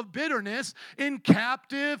full of bitterness and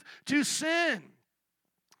captive to sin.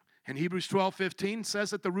 And Hebrews 12:15 says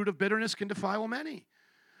that the root of bitterness can defile many.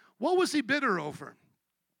 What was he bitter over?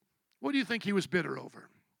 What do you think he was bitter over?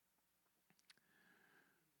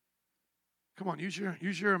 Come on, use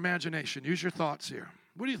your imagination. Use your thoughts here.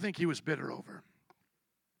 What do you think he was bitter over?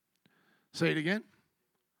 Say it again.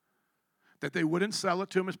 That they wouldn't sell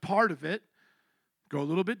it to him as part of it. Go a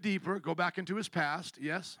little bit deeper. Go back into his past.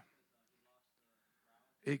 Yes?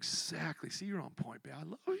 Exactly. See, you're on point, babe. I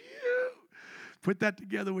love you. Put that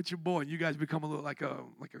together with your boy, and you guys become a little like a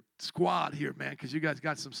squad here, man, because you guys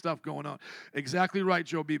got some stuff going on. Exactly right,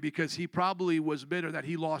 Joe B., because he probably was bitter that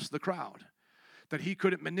he lost the crowd. That he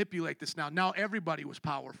couldn't manipulate this now. Now everybody was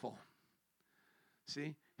powerful.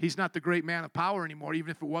 See? He's not the great man of power anymore,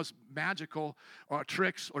 even if it was magical or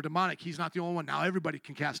tricks or demonic. He's not the only one. Now everybody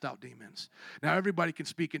can cast out demons. Now everybody can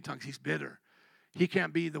speak in tongues. He's bitter. He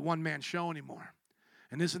can't be the one-man show anymore.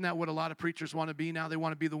 And isn't that what a lot of preachers want to be now? They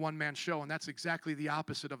want to be the one-man show, and that's exactly the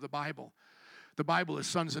opposite of the Bible. The Bible is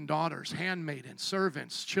sons and daughters, handmaidens,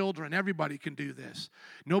 servants, children. Everybody can do this.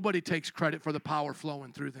 Nobody takes credit for the power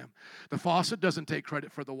flowing through them. The faucet doesn't take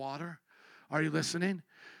credit for the water. Are you listening?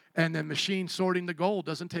 And the machine sorting the gold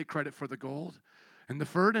doesn't take credit for the gold. And the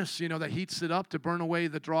furnace, that heats it up to burn away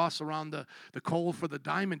the dross around the coal for the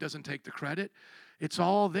diamond doesn't take the credit. It's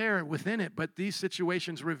all there within it, but these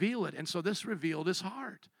situations reveal it. And so this revealed his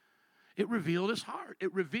heart. It revealed his heart.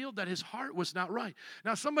 It revealed that his heart was not right.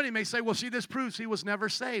 Now, somebody may say, well, see, this proves he was never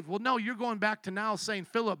saved. Well, no, you're going back to now saying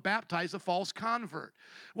Philip baptized a false convert.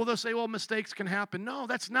 Well, they'll say, well, mistakes can happen. No,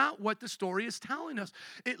 that's not what the story is telling us.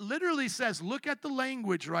 It literally says, look at the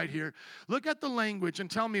language right here. Look at the language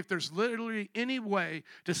and tell me if there's literally any way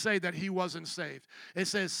to say that he wasn't saved. It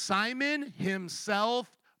says, Simon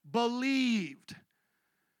himself believed.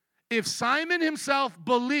 If Simon himself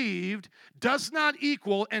believed does not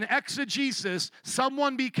equal an exegesis,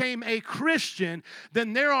 someone became a Christian,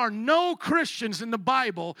 then there are no Christians in the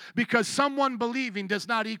Bible because someone believing does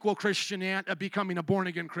not equal becoming a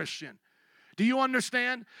born-again Christian. Do you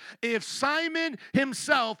understand? If Simon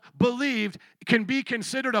himself believed can be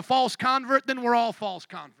considered a false convert, then we're all false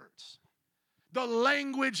converts. The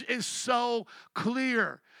language is so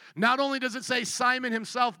clear. Not only does it say Simon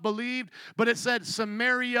himself believed, but it said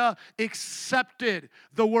Samaria accepted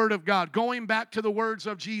the word of God. Going back to the words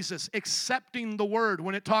of Jesus, accepting the word.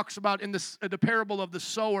 When it talks about in the parable of the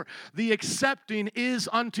sower, the accepting is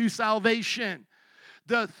unto salvation.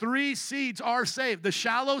 The 3 seeds are saved. The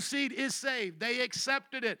shallow seed is saved. They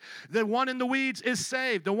accepted it. The one in the weeds is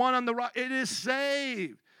saved. The one on the rock, it is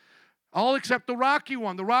saved. All except the rocky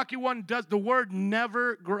one. The rocky one the word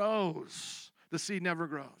never grows. The seed never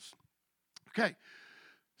grows. Okay,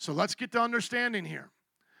 so let's get to understanding here.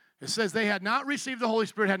 It says they had not received the Holy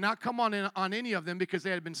Spirit, had not come on any of them because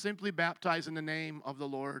they had been simply baptized in the name of the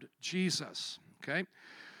Lord Jesus. Okay,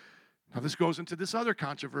 now this goes into this other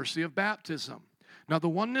controversy of baptism. Now the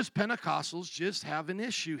Oneness Pentecostals just have an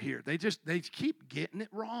issue here. They keep getting it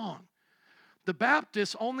wrong. The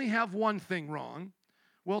Baptists only have one thing wrong.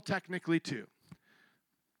 Well, technically 2.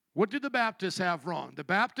 What do the Baptists have wrong? The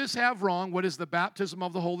Baptists have wrong what is the baptism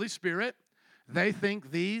of the Holy Spirit. They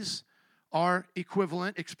think these are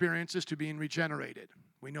equivalent experiences to being regenerated.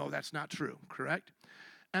 We know that's not true, correct?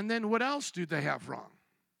 And then what else do they have wrong?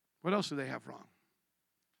 What else do they have wrong?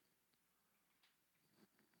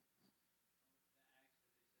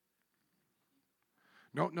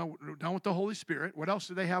 No, not with the Holy Spirit. What else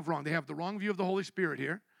do they have wrong? They have the wrong view of the Holy Spirit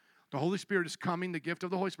here. The Holy Spirit is coming, the gift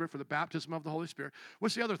of the Holy Spirit for the baptism of the Holy Spirit.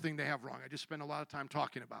 What's the other thing they have wrong? I just spent a lot of time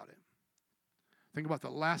talking about it. Think about the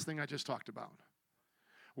last thing I just talked about.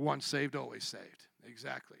 Once saved, always saved.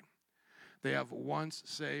 Exactly. They have once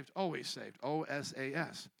saved, always saved.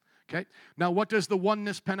 OSAS. Okay? Now, what does the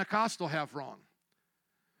Oneness Pentecostal have wrong?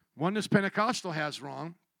 Oneness Pentecostal has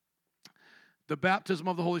wrong the baptism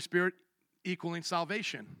of the Holy Spirit equaling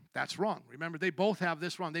salvation. That's wrong. Remember, they both have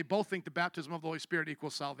this wrong. They both think the baptism of the Holy Spirit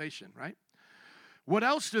equals salvation, right? What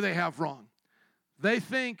else do they have wrong? They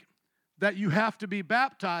think that you have to be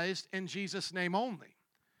baptized in Jesus' name only.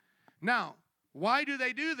 Now, why do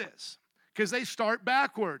they do this? Because they start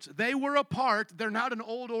backwards. They were a part, they're not an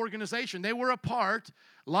old organization. They were a part,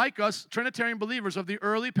 like us, Trinitarian believers of the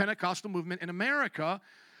early Pentecostal movement in America.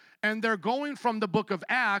 And they're going from the book of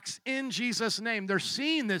Acts in Jesus' name. They're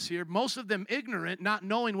seeing this here, most of them ignorant, not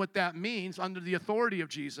knowing what that means under the authority of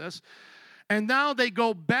Jesus. And now they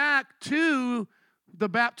go back to the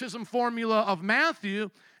baptism formula of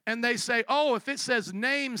Matthew, and they say, oh, if it says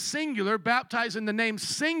name singular, baptize in the name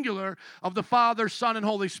singular of the Father, Son, and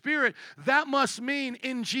Holy Spirit, that must mean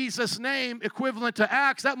in Jesus' name, equivalent to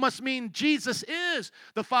Acts, that must mean Jesus is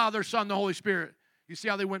the Father, Son, the Holy Spirit. You see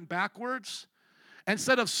how they went backwards?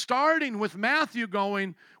 Instead of starting with Matthew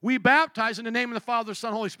going, we baptize in the name of the Father,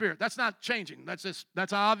 Son, Holy Spirit. That's not changing.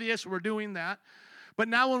 That's obvious. We're doing that. But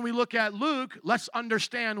now when we look at Luke, let's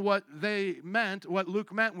understand what they meant, what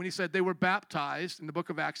Luke meant when he said they were baptized in the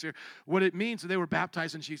book of Acts here. What it means that they were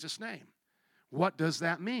baptized in Jesus' name. What does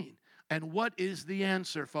that mean? And what is the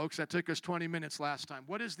answer, folks? That took us 20 minutes last time.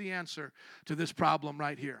 What is the answer to this problem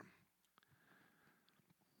right here?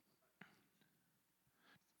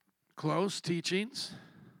 Close teachings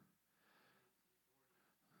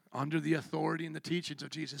under the authority and the teachings of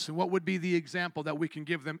Jesus. And what would be the example that we can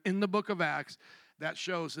give them in the book of Acts that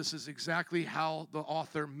shows this is exactly how the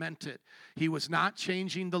author meant it? He was not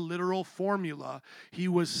changing the literal formula. He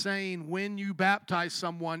was saying when you baptize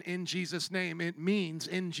someone in Jesus' name, it means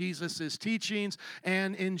in Jesus' teachings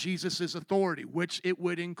and in Jesus' authority, which it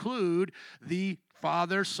would include the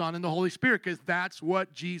Father, Son, and the Holy Spirit, because that's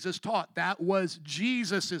what Jesus taught. That was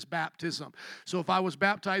Jesus' baptism. So if I was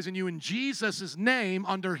baptizing you in Jesus' name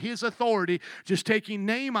under his authority, just taking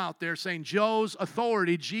name out there, saying Joe's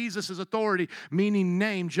authority, Jesus' authority, meaning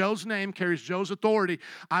name, Joe's name carries Joe's authority,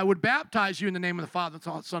 I would baptize you in the name of the Father,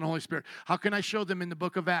 Son, and Holy Spirit. How can I show them in the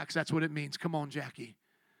book of Acts? That's what it means. Come on, Jackie.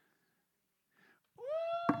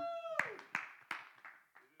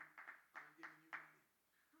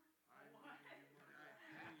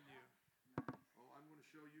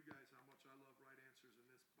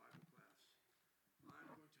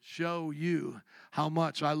 Show you how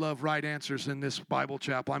much I love right answers in this Bible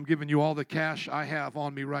chapel. I'm giving you all the cash I have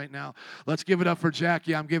on me right now. Let's give it up for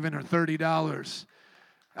Jackie. I'm giving her $30.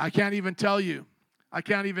 I can't even tell you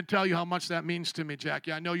how much that means to me,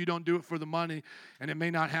 Jackie. I know you don't do it for the money, and it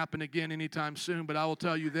may not happen again anytime soon, but I will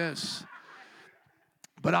tell you this.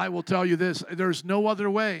 There's no other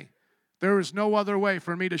way. There is no other way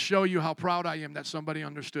for me to show you how proud I am that somebody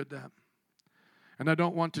understood that. And I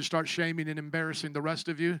don't want to start shaming and embarrassing the rest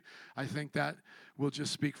of you. I think that will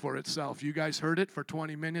just speak for itself. You guys heard it for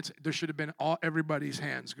 20 minutes. There should have been everybody's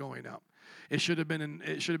hands going up. It should have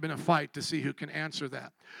been a fight to see who can answer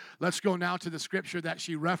that. Let's go now to the scripture that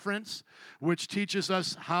she referenced, which teaches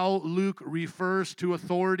us how Luke refers to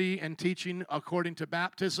authority and teaching according to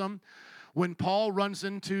baptism. When Paul runs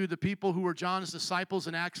into the people who were John's disciples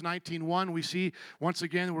in Acts 19:1, we see, once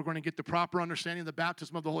again, we're going to get the proper understanding of the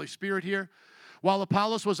baptism of the Holy Spirit here. While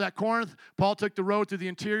Apollos was at Corinth, Paul took the road through the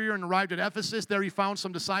interior and arrived at Ephesus. There he found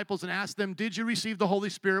some disciples and asked them, "Did you receive the Holy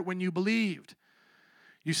Spirit when you believed?"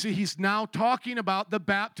 You see, he's now talking about the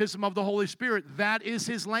baptism of the Holy Spirit. That is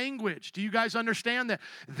his language. Do you guys understand that?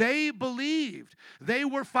 They believed. They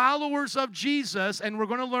were followers of Jesus, and we're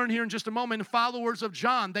going to learn here in just a moment, followers of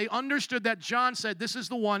John. They understood that John said, this is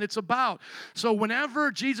the one it's about. So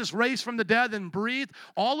whenever Jesus raised from the dead and breathed,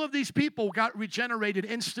 all of these people got regenerated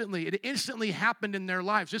instantly. It instantly happened in their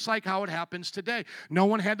lives, just like how it happens today. No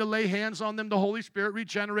one had to lay hands on them. The Holy Spirit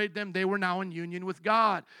regenerated them. They were now in union with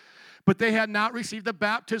God. But they had not received the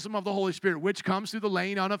baptism of the Holy Spirit, which comes through the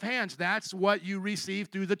laying on of hands. That's what you receive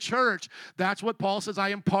through the church. That's what Paul says, I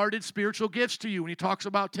imparted spiritual gifts to you when he talks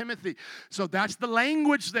about Timothy. So that's the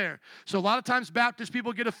language there. So a lot of times Baptist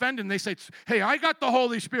people get offended and they say, hey, I got the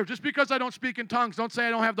Holy Spirit. Just because I don't speak in tongues, don't say I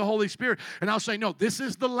don't have the Holy Spirit. And I'll say, no, this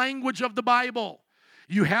is the language of the Bible.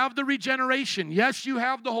 You have the regeneration. Yes, you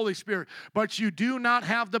have the Holy Spirit, but you do not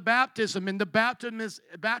have the baptism. And the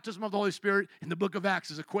baptism of the Holy Spirit in the book of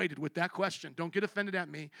Acts is equated with that question. Don't get offended at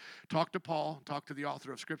me. Talk to Paul. Talk to the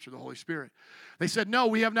author of Scripture, the Holy Spirit. They said, no,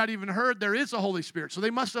 we have not even heard there is a Holy Spirit. So they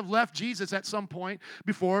must have left Jesus at some point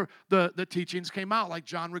before the teachings came out, like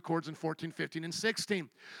John records in 14, 15, and 16.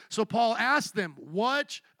 So Paul asked them,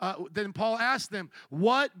 what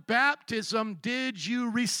baptism did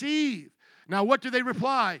you receive? Now, what do they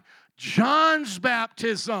reply? John's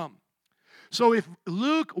baptism. So if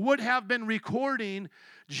Luke would have been recording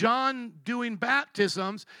John doing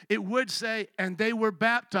baptisms, it would say, and they were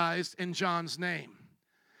baptized in John's name.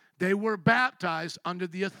 They were baptized under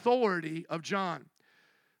the authority of John.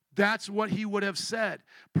 That's what he would have said.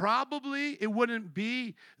 Probably it wouldn't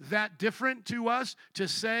be that different to us to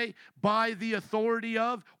say by the authority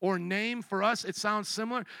of or name for us. It sounds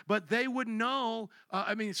similar, but they would know,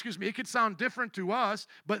 it could sound different to us,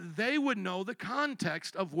 but they would know the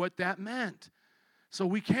context of what that meant. So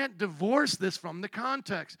we can't divorce this from the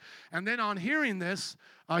context. And then on hearing this,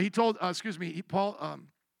 Paul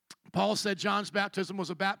said John's baptism was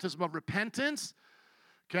a baptism of repentance,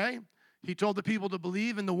 okay? He told the people to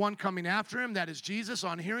believe in the one coming after him, that is Jesus.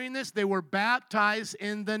 On hearing this, they were baptized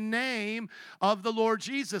in the name of the Lord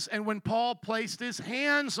Jesus. And when Paul placed his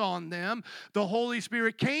hands on them, the Holy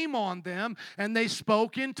Spirit came on them, and they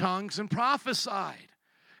spoke in tongues and prophesied.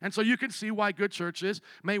 And so you can see why good churches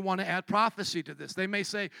may want to add prophecy to this. They may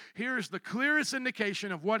say, here's the clearest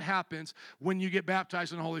indication of what happens when you get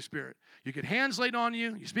baptized in the Holy Spirit. You get hands laid on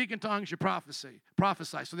you, you speak in tongues, you prophesy.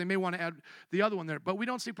 So they may want to add the other one there. But we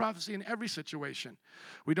don't see prophecy in every situation.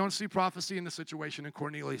 We don't see prophecy in the situation in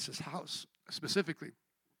Cornelius' house specifically.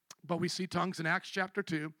 But we see tongues in Acts chapter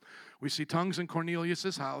 2. We see tongues in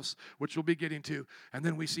Cornelius' house, which we'll be getting to. And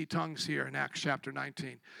then we see tongues here in Acts chapter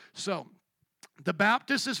 19. So The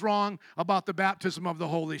Baptist is wrong about the baptism of the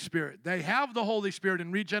Holy Spirit. They have the Holy Spirit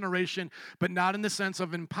in regeneration, but not in the sense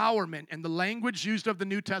of empowerment. And the language used of the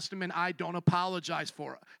New Testament, I don't apologize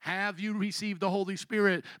for. Have you received the Holy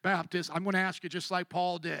Spirit, Baptist? I'm going to ask you just like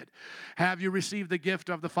Paul did. Have you received the gift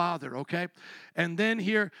of the Father, okay? And then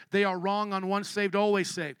here, they are wrong on once saved, always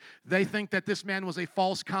saved. They think that this man was a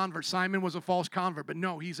false convert. Simon was a false convert, but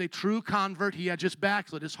no, he's a true convert. He had just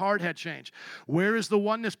backslid. His heart had changed. Where is the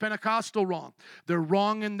oneness Pentecostal wrong? They're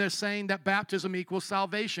wrong in their saying that baptism equals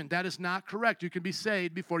salvation. That is not correct. You can be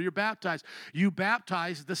saved before you're baptized. You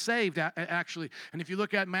baptize the saved, actually. And if you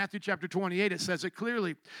look at Matthew chapter 28, it says it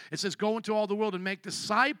clearly. It says, go into all the world and make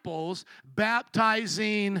disciples,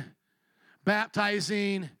 baptizing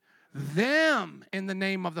them in the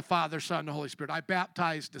name of the Father, Son, and the Holy Spirit. I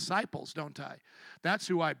baptize disciples, don't I? That's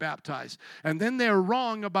who I baptize. And then they're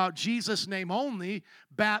wrong about Jesus' name only,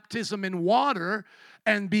 baptism in water.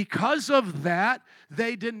 And because of that,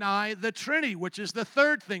 they deny the Trinity, which is the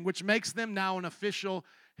third thing, which makes them now an official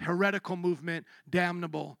heretical movement,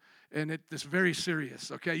 damnable. And it's very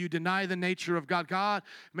serious, okay? You deny the nature of God. God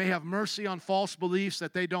may have mercy on false beliefs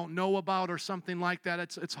that they don't know about or something like that.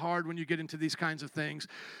 It's hard when you get into these kinds of things.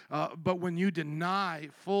 But when you deny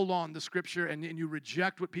full on the Scripture and you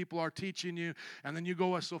reject what people are teaching you, and then you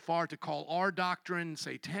go so far to call our doctrine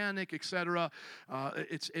satanic, etc.,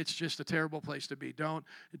 it's just a terrible place to be.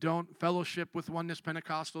 Don't fellowship with oneness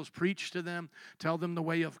Pentecostals. Preach to them. Tell them the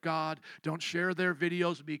way of God. Don't share their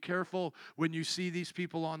videos. Be careful when you see these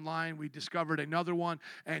people online. We discovered another one,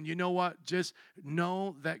 and you know what? Just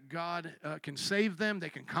know that God can save them.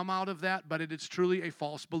 They can come out of that, but it is truly a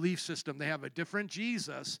false belief system. They have a different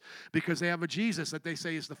Jesus because they have a Jesus that they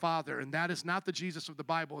say is the Father, and that is not the Jesus of the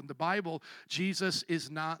Bible. In the Bible, Jesus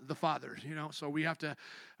is not the Father, so we have to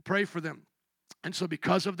pray for them. And so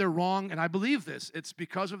because of their wrong, and I believe this, it's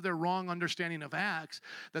because of their wrong understanding of Acts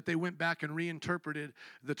that they went back and reinterpreted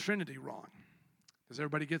the Trinity wrong. Does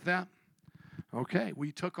everybody get that? Okay,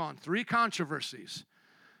 we took on 3 controversies: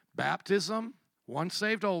 baptism, once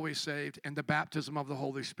saved, always saved, and the baptism of the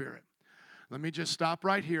Holy Spirit. Let me just stop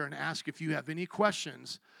right here and ask if you have any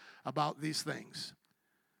questions about these things.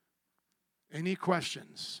 Any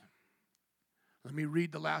questions? Let me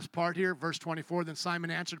read the last part here, verse 24. Then Simon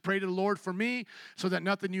answered, pray to the Lord for me, so that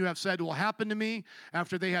nothing you have said will happen to me.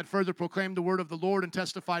 After they had further proclaimed the word of the Lord and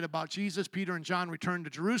testified about Jesus, Peter and John returned to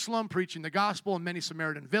Jerusalem, preaching the gospel in many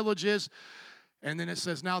Samaritan villages. And then it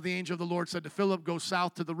says, now the angel of the Lord said to Philip, go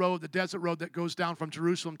south to the road, the desert road that goes down from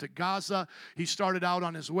Jerusalem to Gaza. He started out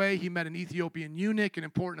on his way. He met an Ethiopian eunuch, an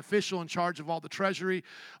important official in charge of all the treasury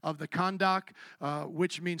of the Kandak,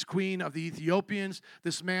 which means queen of the Ethiopians.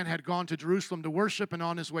 This man had gone to Jerusalem to worship, and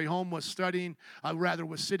on his way home was sitting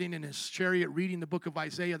in his chariot reading the book of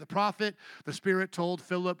Isaiah the prophet. The Spirit told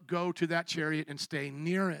Philip, go to that chariot and stay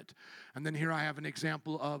near it. And then here I have an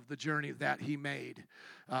example of the journey that he made.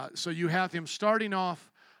 So you have him starting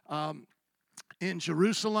off in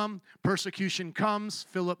Jerusalem. Persecution comes.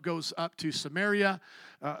 Philip goes up to Samaria.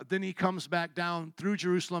 Then he comes back down through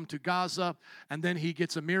Jerusalem to Gaza. And then he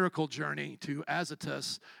gets a miracle journey to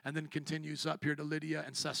Azotus, and then continues up here to Lydia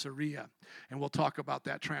and Caesarea. And we'll talk about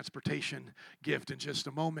that transportation gift in just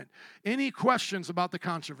a moment. Any questions about the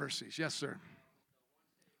controversies? Yes, sir.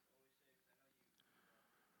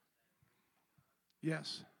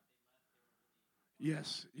 Yes.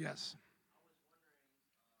 Yes, yes.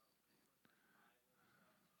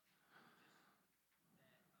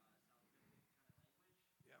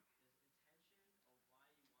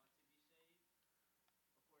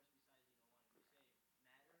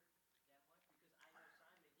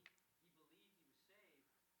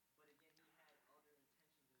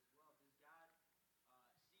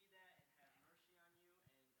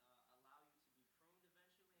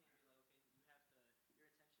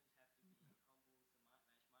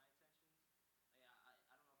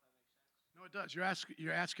 No, it does.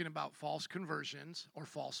 You're asking about false conversions or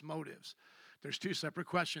false motives. There's 2 separate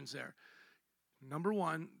questions there. Number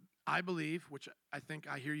 1, I believe, which I think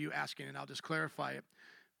I hear you asking, and I'll just clarify it.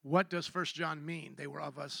 What does 1 John mean? They were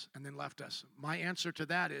of us and then left us. My answer to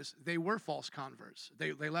that is they were false converts.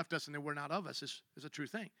 They left us and they were not of us is a true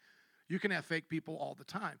thing. You can have fake people all the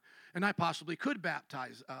time. And I possibly could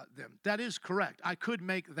baptize them. That is correct. I could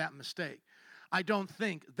make that mistake. I don't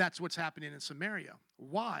think that's what's happening in Samaria.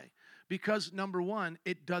 Why? Because, number 1,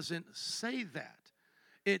 it doesn't say that.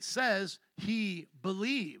 It says he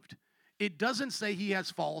believed it doesn't say he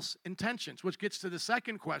has false intentions, which gets to the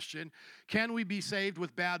second question. Can we be saved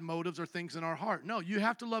with bad motives or things in our heart? No, you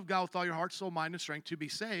have to love God with all your heart, soul, mind, and strength to be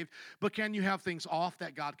saved. But can you have things off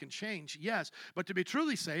that God can change? Yes. But to be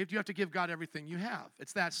truly saved, you have to give God everything you have.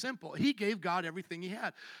 It's that simple. He gave God everything he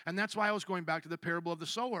had. And that's why I was going back to the parable of the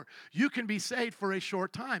sower. You can be saved for a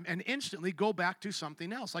short time and instantly go back to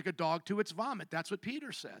something else, like a dog to its vomit. That's what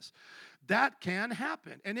Peter says. That can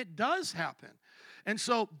happen, and it does happen. And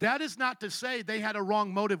so that is not to say they had a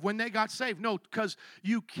wrong motive when they got saved. No, because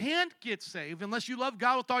you can't get saved unless you love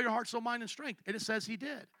God with all your heart, soul, mind, and strength. And it says he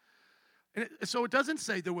did. So it doesn't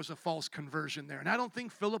say there was a false conversion there. And I don't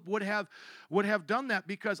think Philip would have done that,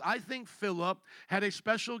 because I think Philip had a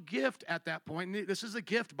special gift at that point. And this is a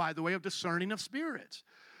gift, by the way, of discerning of spirits.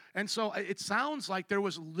 And so it sounds like there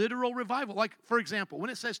was literal revival. Like, for example, when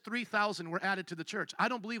it says 3,000 were added to the church, I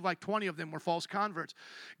don't believe like 20 of them were false converts.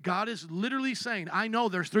 God is literally saying, I know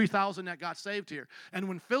there's 3,000 that got saved here. And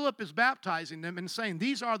when Philip is baptizing them and saying,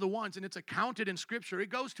 these are the ones, and it's accounted in Scripture, it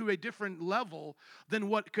goes to a different level than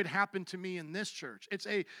what could happen to me in this church. It's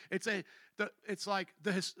like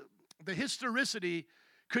the historicity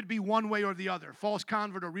could be one way or the other, false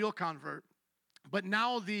convert or real convert. But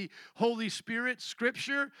now the Holy Spirit,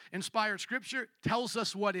 Scripture, inspired Scripture, tells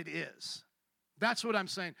us what it is. That's what I'm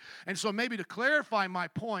saying. And so maybe to clarify my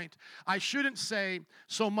point, I shouldn't say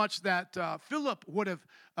so much that Philip would have,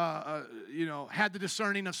 had the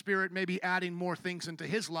discerning of spirit, maybe adding more things into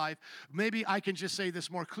his life. Maybe I can just say this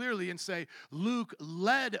more clearly and say Luke,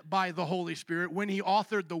 led by the Holy Spirit, when he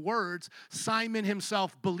authored the words, Simon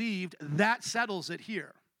himself believed, that settles it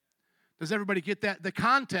here. Does everybody get that? The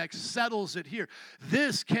context settles it here.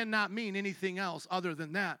 This cannot mean anything else other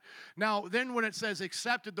than that. Now, then when it says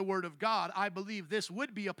accepted the word of God, I believe this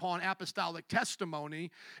would be upon apostolic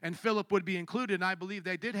testimony, and Philip would be included, and I believe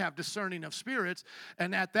they did have discerning of spirits,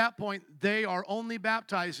 and at that point, they are only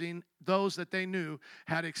baptizing those that they knew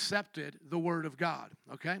had accepted the word of God,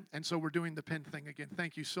 okay? And so we're doing the pen thing again.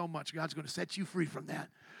 Thank you so much. God's going to set you free from that,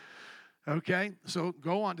 okay? So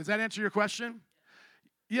go on. Does that answer your question?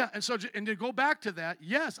 Yeah, and to go back to that,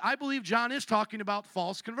 yes, I believe John is talking about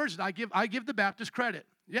false conversions. I give the Baptist credit.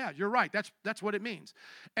 Yeah, you're right. That's what it means.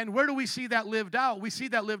 And where do we see that lived out? We see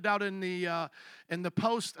that lived out in the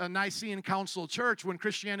post-Nicene Council church, when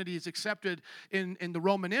Christianity is accepted in the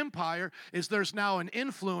Roman Empire. There's now an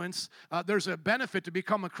influence. There's a benefit to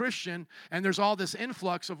become a Christian, and there's all this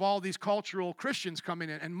influx of all these cultural Christians coming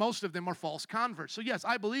in, and most of them are false converts. So yes,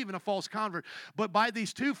 I believe in a false convert, but by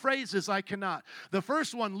these two phrases, I cannot. The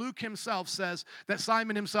first one, Luke himself says that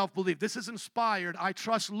Simon himself believed. This is inspired. I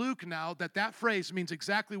trust Luke now that phrase means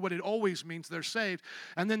exactly what it always means. They're saved.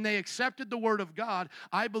 And then they accepted the word of God.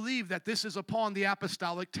 I believe that this is upon the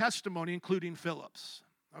apostolic testimony, including Philip's.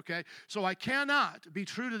 Okay? So I cannot be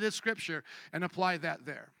true to this scripture and apply that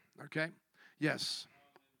there. Okay? Yes.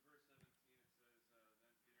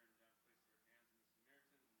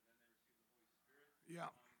 Yeah.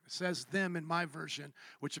 It says them in my version,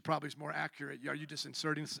 which probably is more accurate. Are you just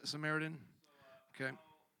inserting Samaritan? Okay.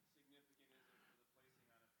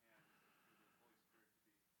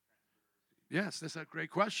 Yes, that's a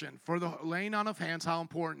great question. For the laying on of hands, how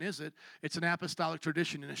important is it? It's an apostolic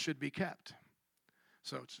tradition, and it should be kept.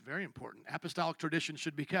 So it's very important. Apostolic tradition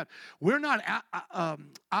should be kept. We're not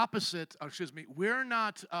we're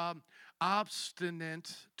not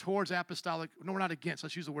obstinate towards apostolic. No, we're not against.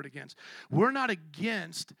 Let's use the word against. We're not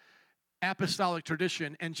against apostolic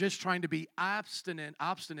tradition and just trying to be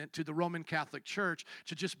obstinate to the Roman Catholic Church,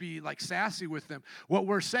 to just be like sassy with them. What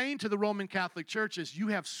we're saying to the Roman Catholic Church is, you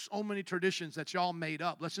have so many traditions that y'all made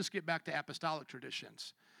up. Let's just get back to apostolic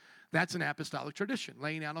traditions. That's an apostolic tradition,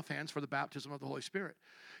 laying out of hands for the baptism of the Holy Spirit.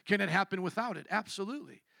 Can it happen without it?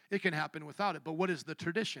 Absolutely. It can happen without it. But what is the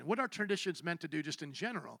tradition? What are traditions meant to do just in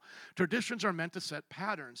general? Traditions are meant to set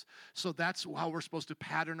patterns. So that's how we're supposed to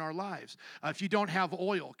pattern our lives. If you don't have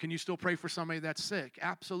oil, can you still pray for somebody that's sick?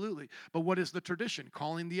 Absolutely. But what is the tradition?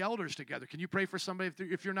 Calling the elders together. Can you pray for somebody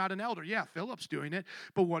if you're not an elder? Yeah, Philip's doing it.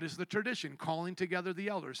 But what is the tradition? Calling together the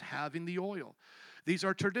elders, having the oil. These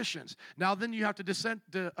are traditions. Now then you have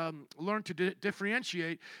to learn to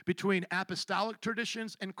differentiate between apostolic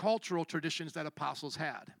traditions and cultural traditions that apostles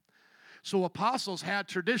had. So apostles had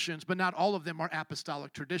traditions, but not all of them are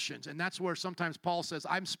apostolic traditions. And that's where sometimes Paul says,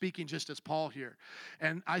 I'm speaking just as Paul here.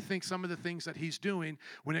 And I think some of the things that he's doing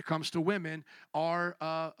when it comes to women are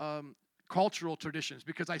cultural traditions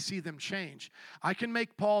because I see them change. I can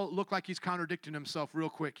make Paul look like he's contradicting himself real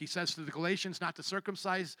quick. He says to the Galatians not to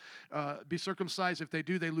be circumcised. If they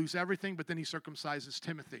do, they lose everything, but then he circumcises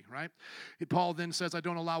Timothy, right? Paul then says, I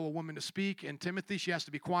don't allow a woman to speak. In Timothy, she has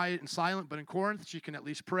to be quiet and silent, but in Corinth, she can at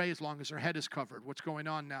least pray as long as her head is covered. What's going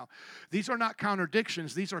on now? These are not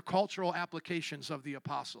contradictions. These are cultural applications of the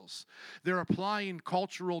apostles. They're applying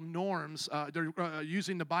cultural norms. They're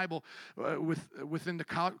using the Bible within the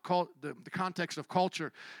context of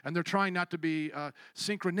culture, and they're trying not to be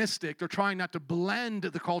synchronistic. They're trying not to blend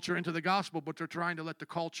the culture into the gospel, but they're trying to let the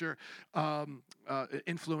culture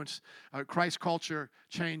influence Christ's culture,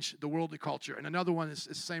 change the worldly culture. And another one is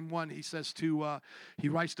the same one. He says he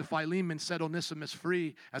writes to Philemon, set Onesimus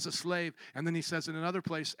free as a slave, and then he says in another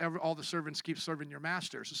place, all the servants keep serving your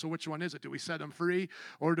masters. So which one is it? Do we set them free,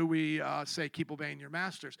 or do we say keep obeying your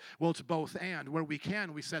masters? Well, it's both and. Where we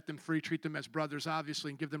can, we set them free, treat them as brothers,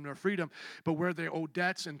 obviously, and give them their freedom. But where they owe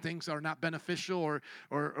debts and things are not beneficial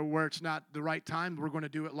or where it's not the right time, we're going to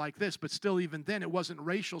do it like this. But still, even then, it wasn't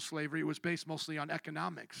racial slavery. It was based mostly on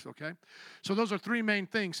economics, okay? So those are three main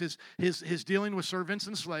things. His dealing with servants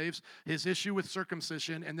and slaves, his issue with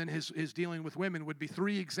circumcision, and then his dealing with women would be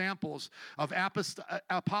three examples of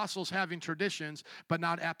apostles having traditions, but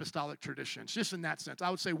not apostolic traditions, just in that sense. I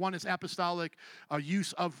would say one is apostolic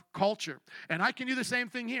use of culture. And I can do the same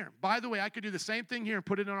thing here. By the way, I could do the same thing here and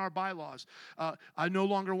put it in our bylaws. I no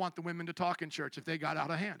longer want the women to talk in church if they got out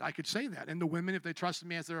of hand. I could say that. And the women, if they trusted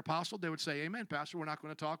me as their apostle, they would say, amen, Pastor, we're not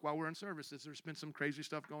going to talk while we're in services. There's been some crazy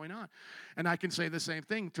stuff going on. And I can say the same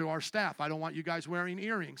thing to our staff. I don't want you guys wearing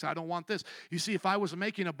earrings. I don't want this. You see, if I was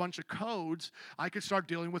making a bunch of codes, I could start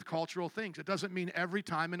dealing with cultural things. It doesn't mean every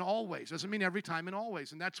time and always. It doesn't mean every time and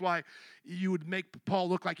always. And that's why you would make Paul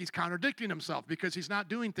look like he's contradicting himself, because he's not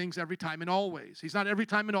doing things every time and always. He's not every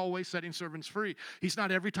time and always setting servants free. He's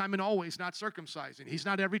not every time and always not circumcising. He's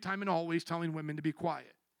not every time and always telling women to be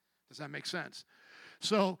quiet. Does that make sense?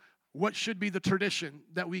 So what should be the tradition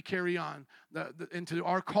that we carry on into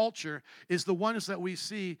our culture is the ones that we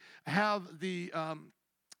see have the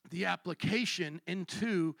application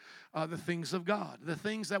into the things of God, the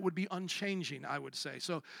things that would be unchanging, I would say.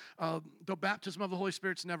 So the baptism of the Holy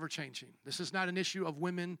Spirit's never changing. This is not an issue of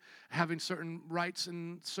women having certain rights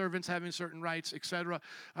and servants having certain rights, etc.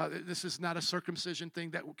 This is not a circumcision thing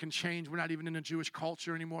that can change. We're not even in a Jewish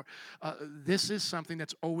culture anymore. This is something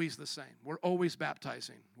that's always the same. We're always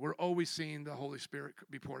baptizing. We're always seeing the Holy Spirit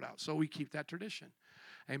be poured out. So we keep that tradition.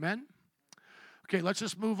 Amen? Okay, let's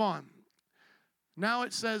just move on. Now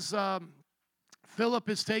it says Philip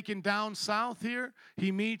is taken down south here.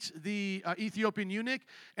 He meets the Ethiopian eunuch.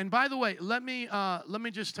 And by the way, let me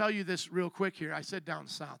just tell you this real quick here. I said down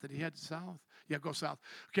south. Did he head south? Yeah, go south.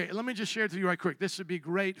 Okay, let me just share it with you right quick. This would be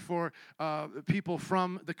great for people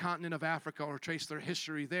from the continent of Africa or trace their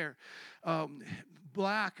history there.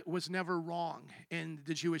 Black was never wrong in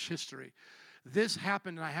the Jewish history. This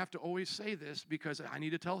happened, and I have to always say this because I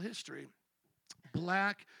need to tell history.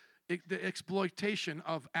 The exploitation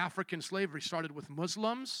of African slavery started with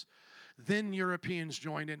Muslims, then Europeans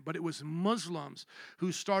joined in, but it was Muslims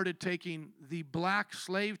who started taking the black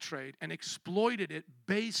slave trade and exploited it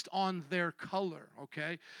based on their color,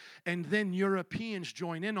 okay? And then Europeans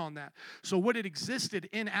joined in on that. So what had existed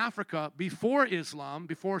in Africa before Islam,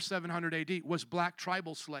 before 700 AD, was black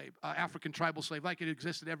tribal slave, African tribal slave, like it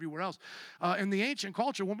existed everywhere else. In the ancient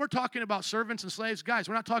culture, when we're talking about servants and slaves, guys,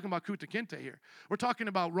 we're not talking about Kunta Kinte here. We're talking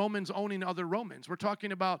about Romans owning other Romans. We're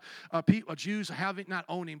talking about Jews having, not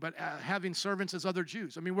owning, but having servants as other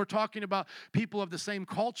Jews. I mean, we're talking about people of the same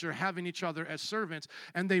culture having each other as servants,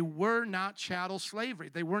 and they were not chattel slavery.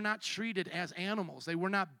 They were not treated as animals. They were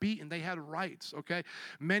not beaten. They had rights, okay?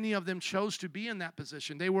 Many of them chose to be in that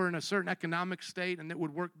position. They were in a certain economic state, and it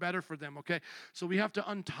would work better for them, okay? So we have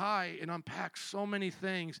to untie and unpack so many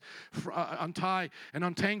things, untie and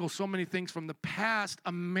untangle so many things from the past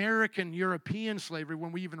American European slavery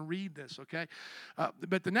when we even read this, okay?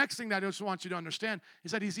 But the next thing that I just want you to understand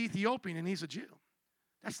is that he's Ethiopian and he's a Jew.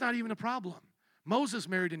 That's not even a problem. Moses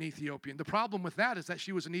married an Ethiopian. The problem with that is that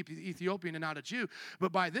she was an Ethiopian and not a Jew.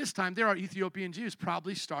 But by this time, there are Ethiopian Jews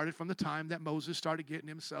probably started from the time that Moses started getting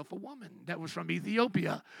himself a woman that was from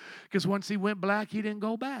Ethiopia. Because once he went black, he didn't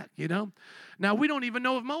go back, you know. Now, we don't even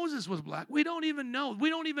know if Moses was black. We don't even know. We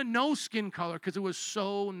don't even know skin color because it was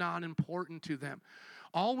so non-important to them.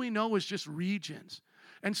 All we know is just regions.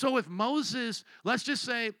 And so if Moses, let's just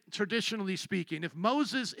say, traditionally speaking, if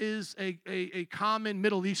Moses is a common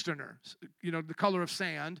Middle Easterner, you know, the color of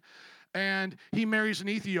sand, and he marries an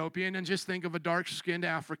Ethiopian, and just think of a dark-skinned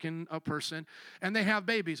African person, and they have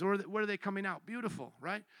babies. Or where are they coming out? Beautiful,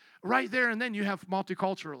 right? Right there, and then you have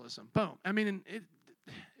multiculturalism. Boom. I mean,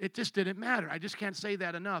 it just didn't matter. I just can't say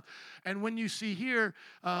that enough. And when you see here,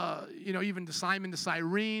 even the Simon the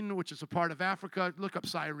Cyrene, which is a part of Africa, look up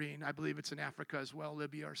Cyrene. I believe it's in Africa as well,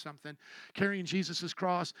 Libya or something. Carrying Jesus'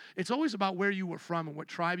 cross. It's always about where you were from and what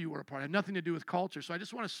tribe you were a part of. It had nothing to do with culture. So I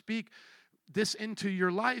just want to speak this into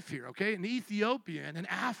your life here, okay? An Ethiopian, an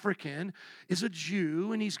African, is a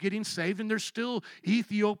Jew, and he's getting saved, and there's still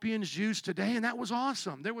Ethiopian Jews today, and that was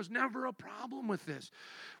awesome. There was never a problem with this.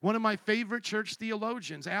 One of my favorite church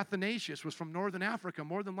theologians, Athanasius, was from Northern Africa.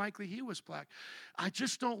 More than likely, he was black. I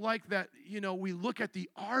just don't like that, we look at the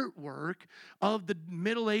artwork of the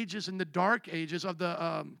Middle Ages and the Dark Ages of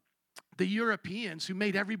the Europeans who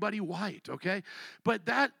made everybody white, okay? But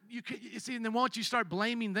that, you see, and then once you start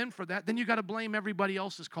blaming them for that, then you got to blame everybody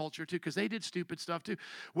else's culture too, because they did stupid stuff too.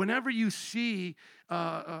 Whenever you see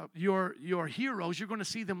your heroes, you're going to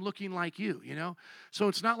see them looking like you, So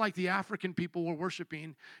it's not like the African people were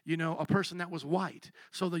worshiping, a person that was white.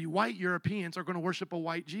 So the white Europeans are going to worship a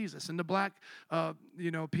white Jesus, and the black,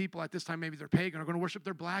 people at this time, maybe they're pagan, are going to worship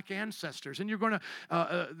their black ancestors, and you're going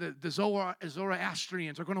to, the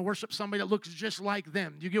Zoroastrians are going to worship somebody that looks just like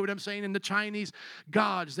them. You get what I'm saying? And the Chinese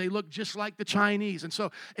gods, they look just like the Chinese. And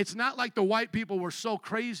so it's not like the white people were so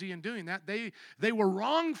crazy in doing that. They were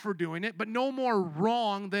wrong for doing it, but no more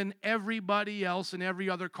wrong than everybody else in every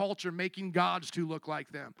other culture making gods to look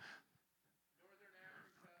like them.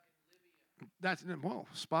 That's, well,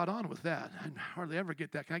 spot on with that. I hardly ever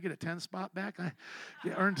get that. Can I get a 10 spot back? I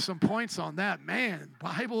earned some points on that. Man,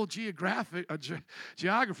 Bible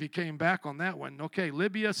geography came back on that one. Okay,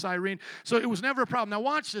 Libya, Cyrene. So it was never a problem. Now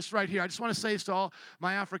watch this right here. I just want to say this to all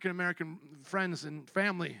my African-American friends and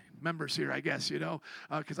family members here, I guess,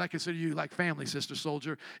 because I consider you like family, Sister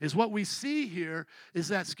Soldier, is what we see here is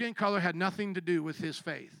that skin color had nothing to do with his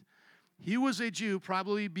faith. He was a Jew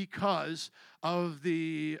probably because of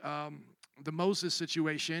the Moses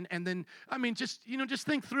situation, and then, just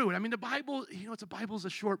think through it. The Bible, the Bible's a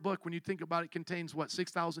short book. When you think about it, contains,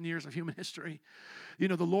 6,000 years of human history.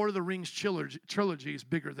 The Lord of the Rings trilogy is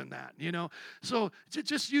bigger than that, So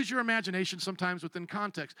just use your imagination sometimes within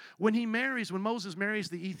context. When Moses marries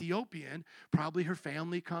the Ethiopian, probably her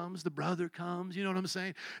family comes, the brother comes, you know what I'm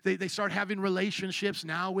saying? They start having relationships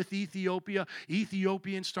now with Ethiopia.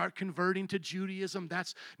 Ethiopians start converting to Judaism.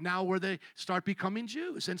 That's now where they start becoming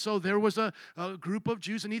Jews. And so there was a group of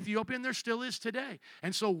Jews in Ethiopia, and there still is today.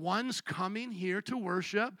 And so one's coming here to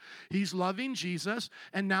worship. He's loving Jesus.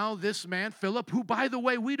 And now this man, Philip, who, by the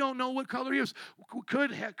way, we don't know what color he was.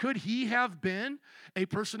 Could he have been a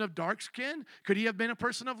person of dark skin? Could he have been a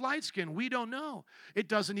person of light skin? We don't know. It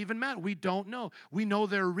doesn't even matter. We don't know. We know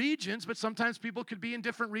their regions, but sometimes people could be in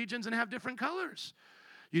different regions and have different colors.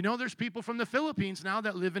 There's people from the Philippines now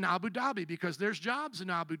that live in Abu Dhabi because there's jobs in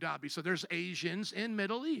Abu Dhabi. So there's Asians in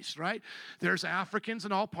Middle East, right? There's Africans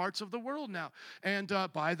in all parts of the world now. And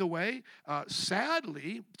by the way,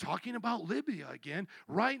 sadly, talking about Libya again,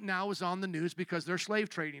 right now is on the news because they're slave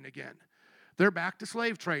trading again. They're back to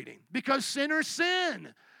slave trading because sinners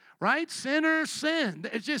sin. Right? Sinners sin.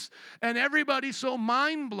 It's just, and everybody's so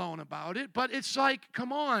mind blown about it, but it's like,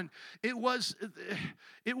 come on. It was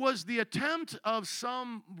the attempt of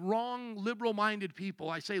some wrong liberal-minded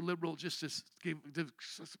people. I say liberal just to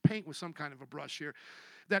paint with some kind of a brush here,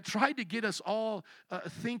 that tried to get us all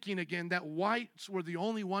thinking again that whites were the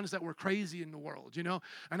only ones that were crazy in the world,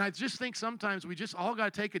 And I just think sometimes we just all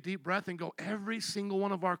got to take a deep breath and go, every single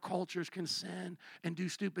one of our cultures can sin and do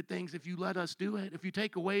stupid things if you let us do it. If you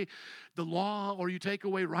take away the law or you take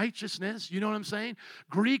away righteousness, you know what I'm saying?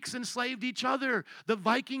 Greeks enslaved each other. The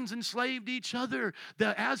Vikings enslaved each other.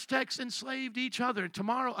 The Aztecs enslaved each other.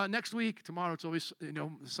 Tomorrow, next week, tomorrow it's always,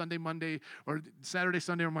 Sunday, Monday, or Saturday,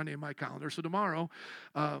 Sunday, or Monday in my calendar. So tomorrow,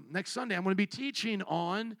 next Sunday, I'm going to be teaching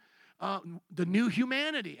on the new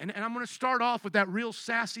humanity. And I'm going to start off with that real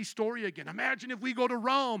sassy story again. Imagine if we go to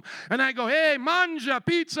Rome and I go, hey, manja,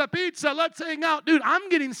 pizza, let's hang out. Dude, I'm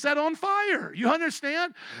getting set on fire. You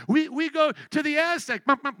understand? We go to the Aztec.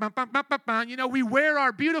 We wear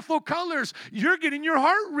our beautiful colors. You're getting your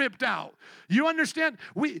heart ripped out. You understand?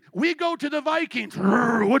 We go to the Vikings.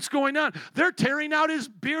 What's going on? They're tearing out his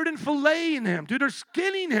beard and filleting him. Dude, they're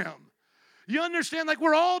skinning him. You understand? Like,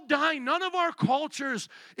 we're all dying. None of our cultures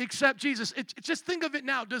accept Jesus. Just think of it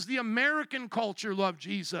now. Does the American culture love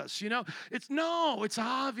Jesus? It's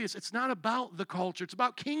obvious. It's not about the culture. It's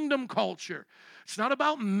about kingdom culture. It's not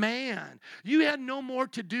about man. You had no more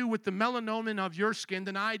to do with the melanin of your skin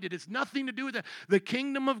than I did. It's nothing to do with that. The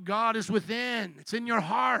kingdom of God is within. It's in your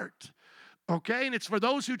heart. Okay, and it's for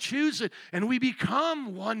those who choose it, and we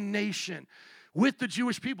become one nation with the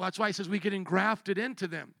Jewish people. That's why he says we get engrafted into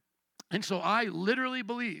them. And so I literally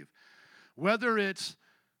believe, whether it's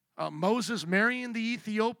Moses marrying the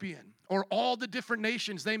Ethiopian or all the different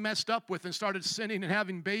nations they messed up with and started sinning and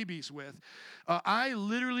having babies with, I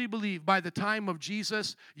literally believe by the time of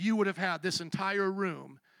Jesus, you would have had this entire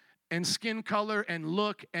room and skin color and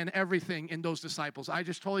look and everything in those disciples. I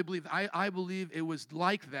just totally believe. I believe it was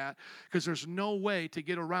like that because there's no way to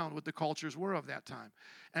get around what the cultures were of that time.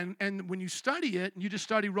 And when you study it, and you just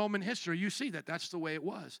study Roman history, you see that that's the way it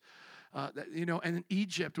was. And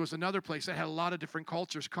Egypt was another place that had a lot of different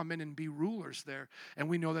cultures come in and be rulers there. And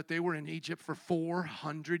we know that they were in Egypt for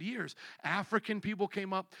 400 years. African people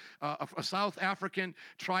came up, a South African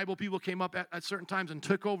tribal people came up at certain times and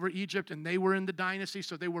took over Egypt, and they were in the dynasty,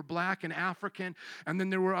 so they were black and African. And then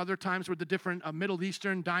there were other times where the different Middle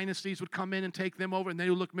Eastern dynasties would come in and take them over, and they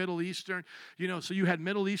would look Middle Eastern. So you had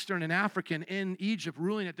Middle Eastern and African in Egypt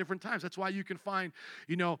ruling at different times. That's why you can find,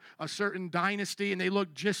 a certain dynasty, and they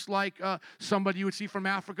look just like somebody you would see from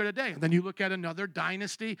Africa today. And then you look at another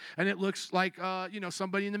dynasty, and it looks like,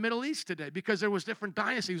 somebody in the Middle East today, because there was different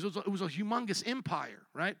dynasties. It was a humongous empire,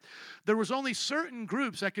 right? There was only certain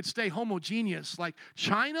groups that could stay homogeneous. Like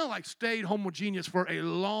China, stayed homogeneous for a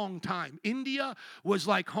long time. India was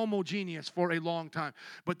homogeneous for a long time.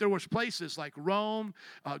 But there was places like Rome,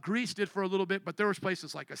 Greece did for a little bit, but there was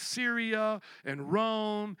places like Assyria and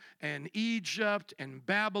Rome and Egypt and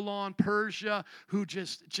Babylon, Persia, who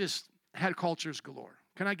just had cultures galore.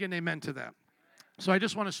 Can I get an amen to that? So I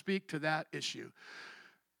just want to speak to that issue.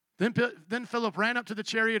 Then Philip ran up to the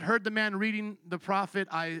chariot, heard the man reading the prophet,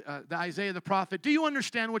 the Isaiah the prophet. Do you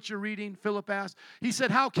understand what you're reading? Philip asked. He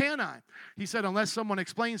said, how can I? He said, unless someone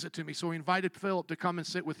explains it to me. So he invited Philip to come and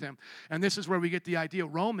sit with him. And this is where we get the idea.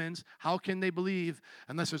 Romans, how can they believe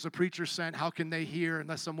unless there's a preacher sent? How can they hear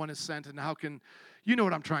unless someone is sent? And how can, you know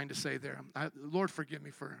what I'm trying to say there. Lord, forgive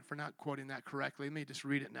me for not quoting that correctly. Let me just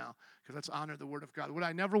read it now, because let's honor the word of God. What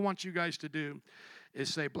I never want you guys to do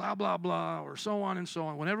is say blah, blah, blah, or so on and so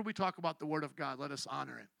on. Whenever we talk about the word of God, let us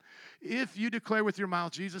honor it. If you declare with your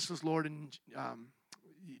mouth Jesus is Lord and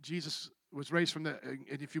Jesus was raised from the,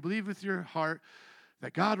 and if you believe with your heart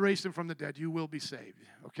that God raised him from the dead, you will be saved.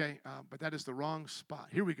 Okay? But that is the wrong spot.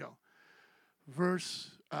 Here we go.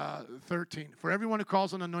 Verse 13. For everyone who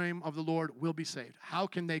calls on the name of the Lord will be saved. How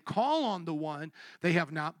can they call on the one they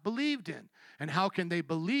have not believed in? And how can they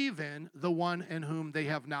believe in the one in whom they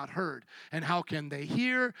have not heard? And how can they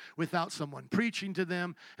hear without someone preaching to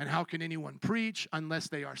them? And how can anyone preach unless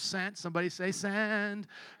they are sent? Somebody say send.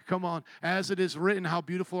 Come on. As it is written, how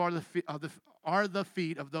beautiful are the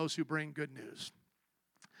feet of those who bring good news.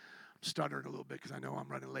 Stuttered a little bit because I know I'm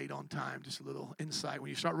running late on time. Just a little insight. When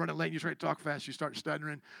you start running late and you try to talk fast, you start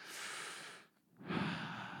stuttering.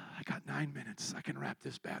 I got 9 minutes. I can wrap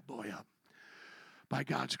this bad boy up by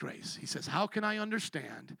God's grace. He says, how can I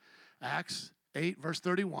understand Acts 8, verse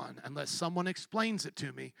 31, unless someone explains it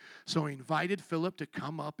to me? So he invited Philip to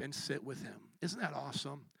come up and sit with him. Isn't that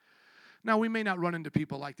awesome? Now, we may not run into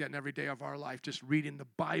people like that in every day of our life, just reading the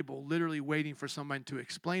Bible, literally waiting for someone to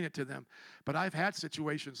explain it to them. But I've had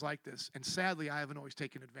situations like this, and sadly, I haven't always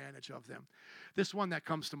taken advantage of them. This one that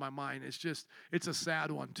comes to my mind is it's a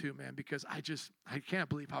sad one too, man, because I can't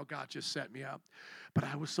believe how God just set me up. But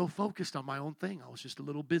I was so focused on my own thing. I was just a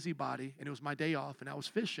little busybody, and it was my day off, and I was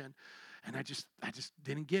fishing, and I just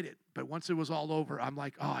didn't get it. But once it was all over, I'm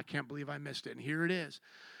like, oh, I can't believe I missed it. And here it is.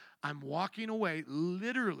 I'm walking away,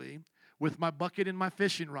 literally, with my bucket and my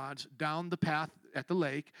fishing rods down the path at the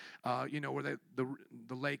lake, where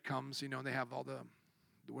the lake comes, and they have all the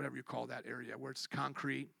whatever you call that area, where it's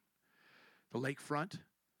concrete, the lakefront,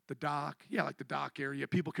 the dock, like the dock area.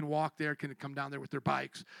 People can walk there, can come down there with their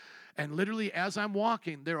bikes. And literally, as I'm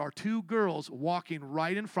walking, there are two girls walking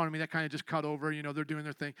right in front of me that kind of just cut over, they're doing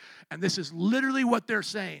their thing. And this is literally what they're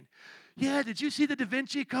saying. Yeah, did you see the Da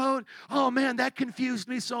Vinci Code? Oh, man, that confused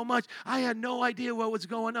me so much. I had no idea what was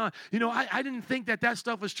going on. I didn't think that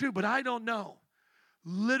stuff was true, but I don't know.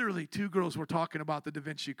 Literally, two girls were talking about the Da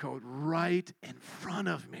Vinci Code right in front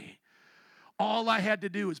of me. All I had to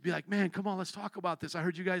do was be like, man, come on, let's talk about this. I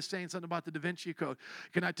heard you guys saying something about the Da Vinci Code.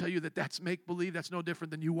 Can I tell you that's make-believe? That's no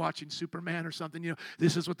different than you watching Superman or something.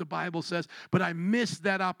 This is what the Bible says. But I missed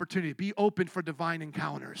that opportunity. Be open for divine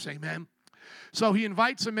encounters. Amen. So he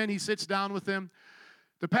invites him in. He sits down with him.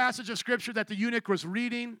 The passage of Scripture that the eunuch was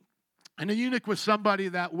reading, and the eunuch was somebody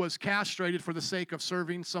that was castrated for the sake of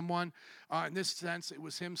serving someone. In this sense, it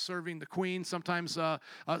was him serving the queen. Sometimes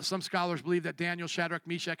some scholars believe that Daniel, Shadrach,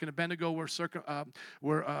 Meshach, and Abednego were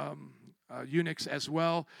eunuchs as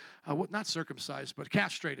well. Not circumcised, but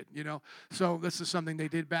castrated, So this is something they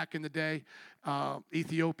did back in the day.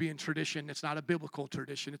 Ethiopian tradition. It's not a biblical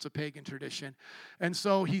tradition. It's a pagan tradition. And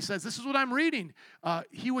so he says, this is what I'm reading.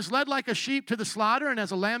 He was led like a sheep to the slaughter, and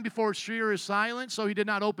as a lamb before its shearer is silent, so he did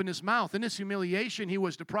not open his mouth. In his humiliation, he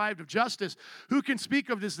was deprived of justice. Who can speak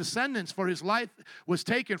of his descendants? For his life was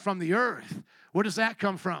taken from the earth. Where does that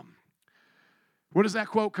come from? Where does that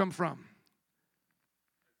quote come from?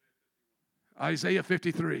 Isaiah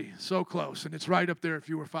 53, so close, and it's right up there if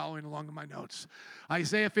you were following along in my notes.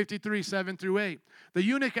 Isaiah 53, 7 through 8. The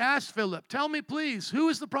eunuch asked Philip, tell me please, who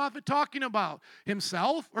is the prophet talking about,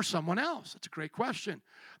 himself or someone else? That's a great question.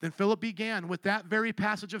 Then Philip began with that very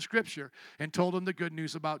passage of Scripture and told him the good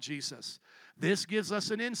news about Jesus. This gives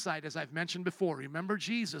us an insight, as I've mentioned before. Remember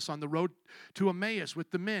Jesus on the road to Emmaus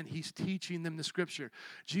with the men. He's teaching them the Scripture.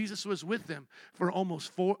 Jesus was with them for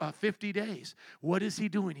almost 50 days. What is he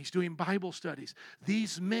doing? He's doing Bible studies.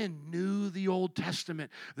 These men knew the Old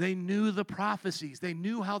Testament. They knew the prophecies. They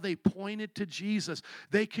knew how they pointed to Jesus.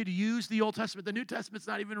 They could use the Old Testament. The New Testament's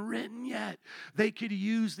not even written yet. They could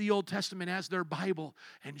use the Old Testament as their Bible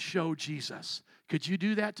and show Jesus. Could you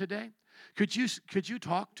do that today? Could you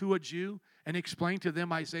talk to a Jew and explain to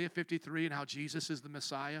them Isaiah 53 and how Jesus is the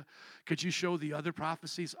Messiah? Could you show the other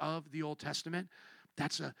prophecies of the Old Testament?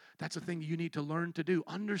 That's a thing you need to learn to do.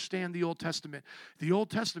 Understand the Old Testament. The Old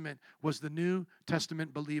Testament was the New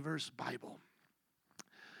Testament believers' Bible.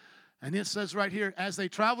 And it says right here, as they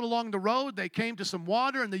traveled along the road, they came to some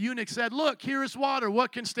water, and the eunuch said, look, here is water.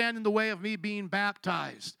 What can stand in the way of me being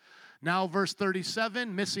baptized? Now, verse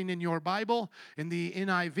 37, missing in your Bible, in the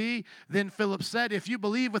NIV, then Philip said, if you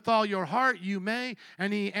believe with all your heart, you may.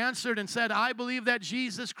 And he answered and said, I believe that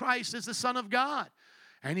Jesus Christ is the Son of God.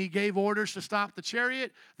 And he gave orders to stop the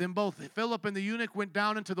chariot. Then both Philip and the eunuch went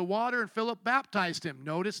down into the water, and Philip baptized him.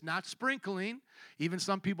 Notice, not sprinkling. Even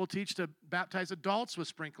some people teach to baptize adults with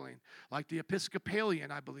sprinkling, like the Episcopalian,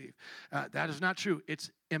 I believe. That is not true. It's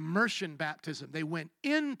immersion baptism. They went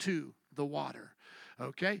into the water.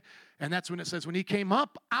 Okay? And that's when it says, when he came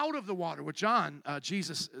up out of the water, with John,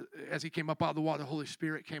 Jesus, as he came up out of the water, the Holy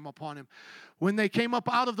Spirit came upon him. When they came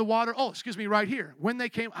up out of the water, right here. When they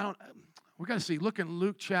came, we got to see, look in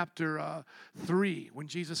Luke chapter 3, when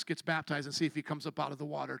Jesus gets baptized, and see if he comes up out of the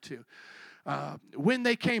water too. When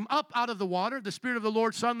they came up out of the water, the Spirit of the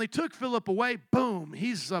Lord suddenly took Philip away. Boom.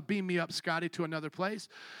 He's beamed me up, Scotty, to another place.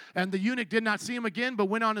 And the eunuch did not see him again, but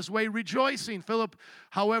went on his way rejoicing. Philip,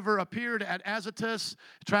 however, appeared at Azotus,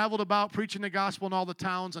 traveled about preaching the gospel in all the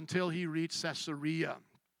towns until he reached Caesarea.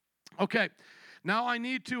 Okay. Now I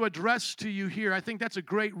need to address to you here. I think that's a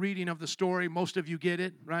great reading of the story. Most of you get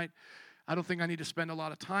it, right? I don't think I need to spend a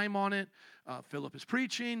lot of time on it. Philip is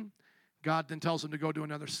preaching. God then tells him to go to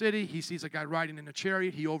another city. He sees a guy riding in a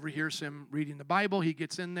chariot. He overhears him reading the Bible. He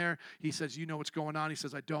gets in there. He says, you know what's going on? He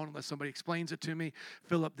says, I don't unless somebody explains it to me.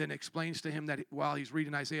 Philip then explains to him that while he's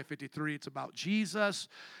reading Isaiah 53, it's about Jesus.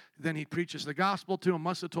 Then he preaches the gospel to him.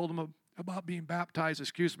 Must have told him about being baptized,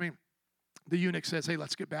 The eunuch says, hey,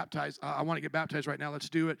 let's get baptized. I want to get baptized right now. Let's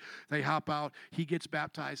do it. They hop out. He gets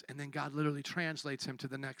baptized, and then God literally translates him to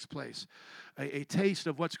the next place. A taste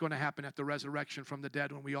of what's going to happen at the resurrection from the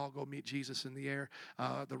dead when we all go meet Jesus in the air,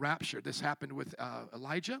 the rapture. This happened with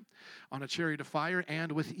Elijah on a chariot of fire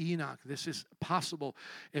and with Enoch. This is possible.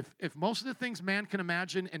 If most of the things man can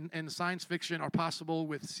imagine in science fiction are possible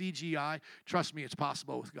with CGI, trust me, it's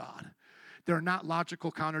possible with God. There are not logical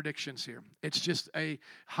contradictions here. It's just a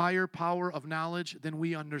higher power of knowledge than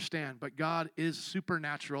we understand. But God is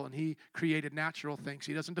supernatural, and He created natural things.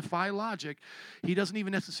 He doesn't defy logic. He doesn't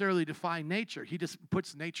even necessarily defy nature. He just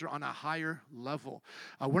puts nature on a higher level.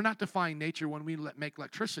 We're not defying nature when we make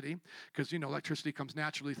electricity, because, electricity comes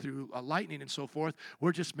naturally through lightning and so forth.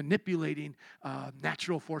 We're just manipulating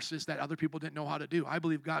natural forces that other people didn't know how to do. I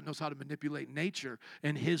believe God knows how to manipulate nature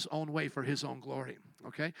in His own way for His own glory.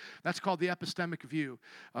 Okay? That's called the epistemic view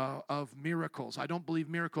of miracles. I don't believe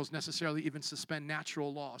miracles necessarily even suspend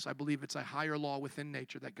natural laws. I believe it's a higher law within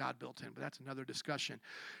nature that God built in, but that's another discussion.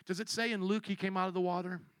 Does it say in Luke he came out of the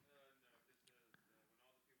water?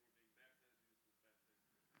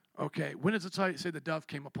 Okay, when does it say the dove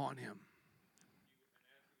came upon him?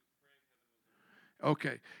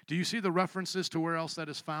 Okay, do you see the references to where else that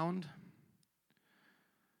is found?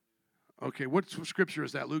 Okay, what scripture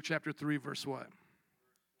is that? Luke chapter 3, verse what?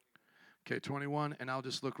 Okay, 21, and I'll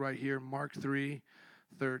just look right here, Mark 3,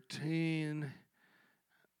 13.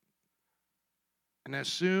 And as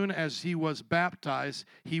soon as he was baptized,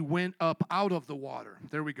 he went up out of the water.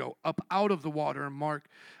 There we go, up out of the water in Mark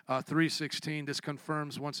 3:16. This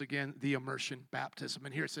confirms once again the immersion baptism.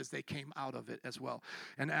 And here it says they came out of it as well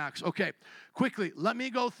in Acts. Okay, quickly, let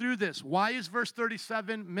me go through this. Why is verse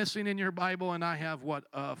 37 missing in your Bible? And I have,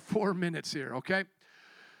 4 minutes here, okay?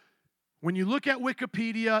 When you look at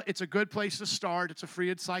Wikipedia, it's a good place to start. It's a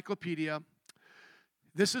free encyclopedia.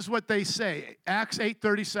 This is what they say, Acts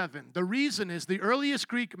 8:37. The reason is the earliest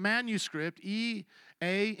Greek manuscript, EA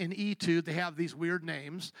and E2, they have these weird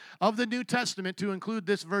names, of the New Testament to include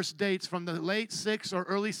this verse dates from the late 6th or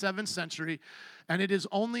early 7th century, and it is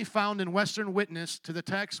only found in Western witness to the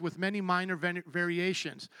text with many minor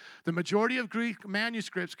variations. The majority of Greek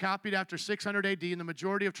manuscripts copied after 600 AD and the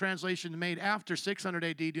majority of translations made after 600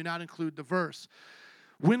 AD do not include the verse.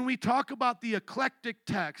 When we talk about the eclectic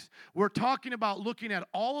text, we're talking about looking at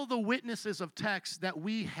all of the witnesses of text that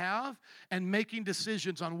we have and making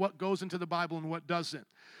decisions on what goes into the Bible and what doesn't.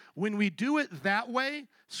 When we do it that way,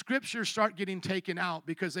 scriptures start getting taken out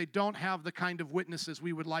because they don't have the kind of witnesses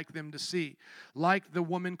we would like them to see, like the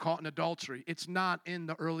woman caught in adultery. It's not in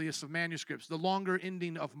the earliest of manuscripts. The longer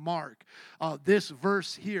ending of Mark, this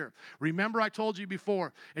verse here. Remember I told you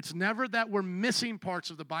before, it's never that we're missing parts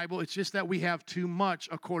of the Bible, it's just that we have too much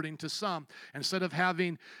according to some. Instead of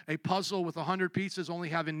having a puzzle with 100 pieces, only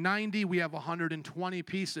having 90, we have 120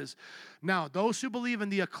 pieces. Now, those who believe in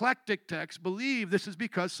the eclectic text believe this is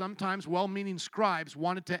because sometimes well-meaning scribes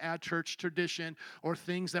wanted to add church tradition or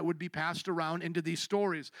things that would be passed around into these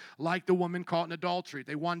stories, like the woman caught in adultery.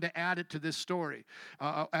 They wanted to add it to this story,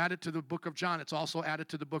 add it to the book of John. It's also added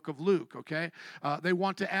to the book of Luke, okay? They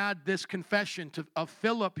want to add this confession of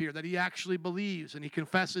Philip here, that he actually believes and he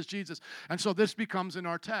confesses Jesus. And so this becomes in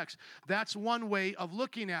our text. That's one way of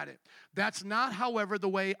looking at it. That's not, however, the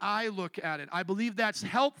way I look at it. I believe that's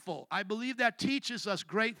helpful. I believe that teaches us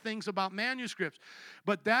great things about manuscripts.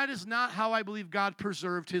 But that is not how I believe God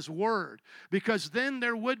preserved His Word, because then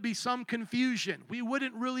there would be some confusion. We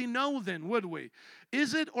wouldn't really know then, would we?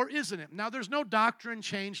 Is it or isn't it? Now, there's no doctrine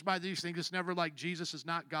changed by these things. It's never like Jesus is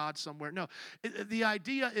not God somewhere. No. The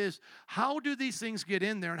idea is, how do these things get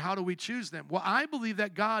in there and how do we choose them? Well, I believe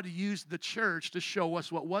that God used the church to show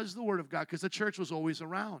us what was the Word of God, because the church was always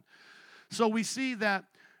around. So we see that,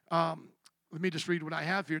 let me just read what I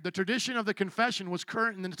have here. The tradition of the confession was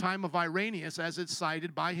current in the time of Irenaeus, as it's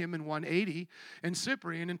cited by him in 180 and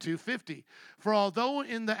Cyprian in 250. For although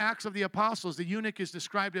in the Acts of the Apostles, the eunuch is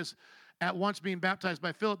described as at once being baptized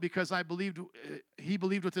by Philip because he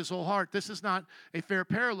believed with his whole heart, this is not a fair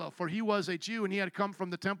parallel, for he was a Jew and he had come from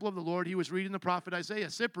the temple of the Lord. He was reading the prophet Isaiah,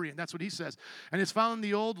 Cyprian, that's what he says. And it's found in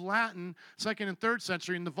the Old Latin, 2nd and 3rd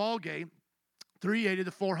century in the Vulgate, 380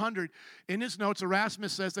 to 400. In his notes,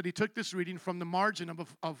 Erasmus says that he took this reading from the margin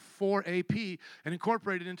of 4 AP and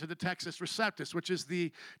incorporated it into the Textus Receptus, which is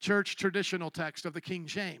the church traditional text of the King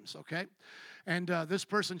James, okay? And this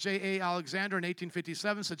person, J.A. Alexander, in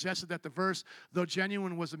 1857, suggested that the verse, though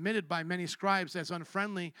genuine, was omitted by many scribes as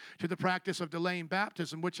unfriendly to the practice of delaying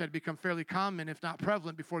baptism, which had become fairly common, if not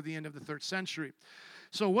prevalent, before the end of the 3rd century.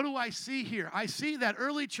 So what do I see here? I see that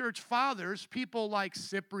early church fathers, people like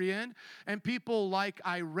Cyprian and people like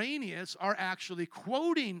Irenaeus, are actually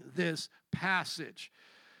quoting this passage.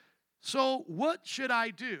 So what should I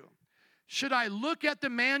do? Should I look at the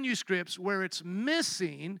manuscripts where it's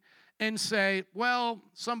missing and say, well,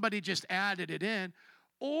 somebody just added it in,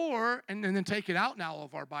 or, and then take it out now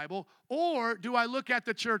of our Bible, or do I look at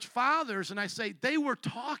the church fathers and I say, they were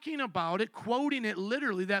talking about it, quoting it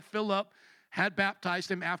literally, that Philip had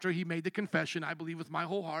baptized him after he made the confession, I believe with my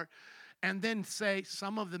whole heart, and then say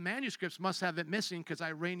some of the manuscripts must have it missing because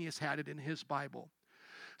Irenaeus had it in his Bible.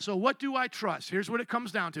 So what do I trust? Here's what it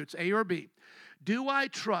comes down to. It's A or B. Do I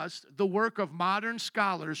trust the work of modern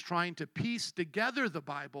scholars trying to piece together the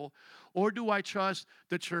Bible, or do I trust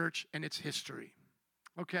the church and its history?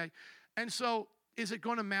 Okay? And so is it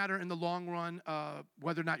going to matter in the long run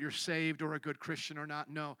whether or not you're saved or a good Christian or not?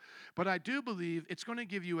 No. But I do believe it's going to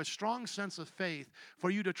give you a strong sense of faith for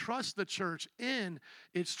you to trust the church in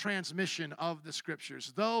its transmission of the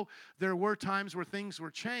Scriptures. Though there were times where things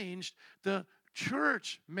were changed, the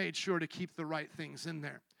church made sure to keep the right things in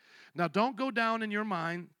there. Now, don't go down in your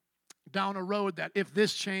mind down a road that if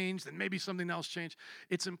this changed, then maybe something else changed.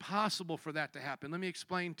 It's impossible for that to happen. Let me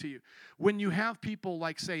explain to you. When you have people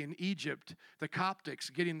like, say, in Egypt, the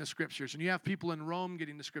Coptics getting the scriptures, and you have people in Rome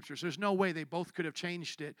getting the scriptures, there's no way they both could have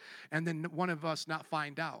changed it and then one of us not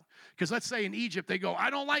find out. Because let's say in Egypt, they go, I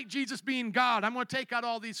don't like Jesus being God. I'm going to take out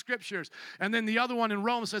all these scriptures. And then the other one in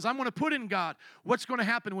Rome says, I'm going to put in God. What's going to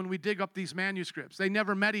happen when we dig up these manuscripts? They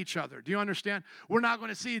never met each other. Do you understand? We're not going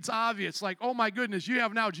to see. It's obvious. Like, oh my goodness, you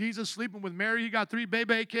have now Jesus sleeping with Mary. He got 3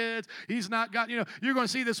 baby kids. He's not got, you're going to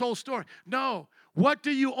see this whole story. No. What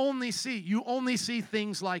do you only see? You only see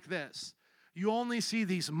things like this. You only see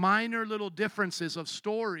these minor little differences of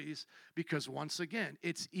stories because, once again,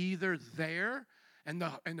 it's either there and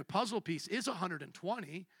the puzzle piece is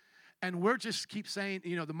 120, and we're just keep saying,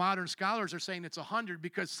 the modern scholars are saying it's 100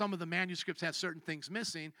 because some of the manuscripts have certain things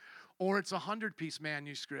missing, or it's a 100-piece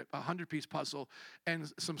manuscript, a 100-piece puzzle,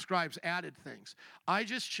 and some scribes added things. I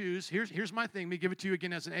just choose, here's my thing, let me give it to you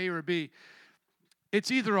again as an A or a B. It's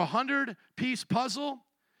either a 100-piece puzzle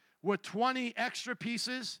with 20 extra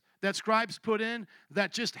pieces that scribes put in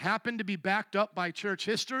that just happen to be backed up by church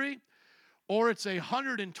history, or it's a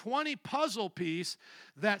 120 puzzle piece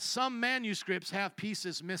that some manuscripts have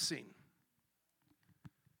pieces missing.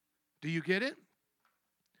 Do you get it?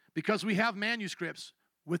 Because we have manuscripts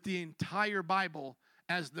with the entire Bible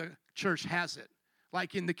as the church has it,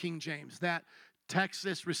 like in the King James, that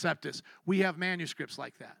Textus Receptus. We have manuscripts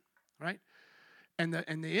like that, right? And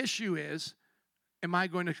the issue is, am I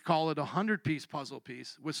going to call it a 100-piece puzzle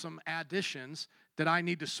piece with some additions that I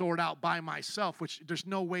need to sort out by myself, which there's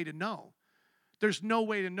no way to know. There's no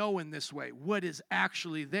way to know in this way what is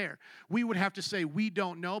actually there. We would have to say we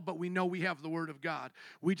don't know, but we know we have the Word of God.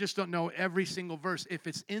 We just don't know every single verse if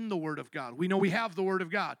it's in the Word of God. We know we have the Word of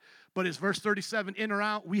God, but is verse 37 in or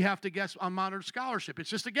out? We have to guess on modern scholarship. It's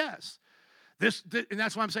just a guess. And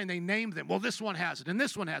that's why I'm saying they named them. Well, this one has it, and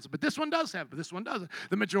this one has it, but this one does have it, but this one doesn't.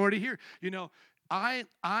 The majority here,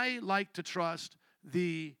 I like to trust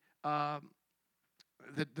the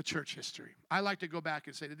church history. I like to go back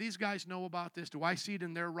and say, do these guys know about this? Do I see it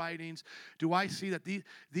in their writings? Do I see that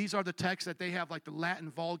these are the texts that they have, like the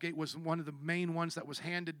Latin Vulgate was one of the main ones that was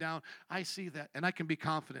handed down? I see that, and I can be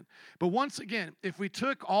confident. But once again, if we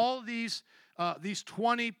took all these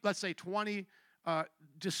 20, let's say 20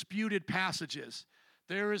 disputed passages,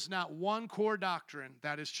 there is not one core doctrine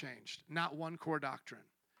that has changed. Not one core doctrine.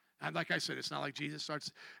 And like I said, it's not like Jesus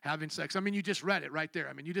starts having sex. I mean, you just read it right there.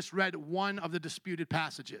 I mean, you just read one of the disputed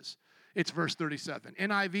passages. It's verse 37.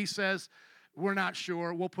 NIV says, we're not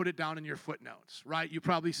sure. We'll put it down in your footnotes, right? You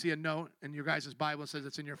probably see a note in your guys' Bible that says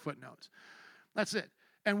it's in your footnotes. That's it.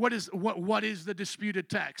 And what is the disputed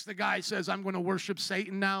text? The guy says, I'm going to worship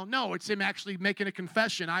Satan now. No, it's him actually making a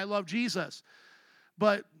confession. I love Jesus.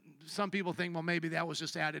 But some people think, well, maybe that was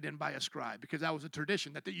just added in by a scribe because that was a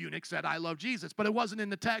tradition that the eunuch said, I love Jesus. But it wasn't in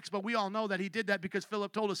the text, but we all know that he did that because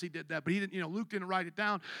Philip told us he did that. But he didn't, Luke didn't write it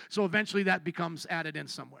down. So eventually that becomes added in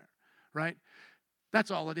somewhere, right?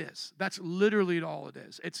 That's all it is. That's literally all it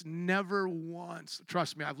is. It's never once,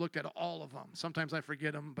 trust me, I've looked at all of them. Sometimes I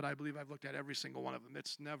forget them, but I believe I've looked at every single one of them.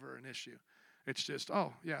 It's never an issue. It's just,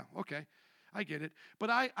 oh, yeah, okay. I get it. But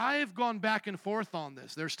I have gone back and forth on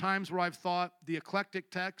this. There's times where I've thought the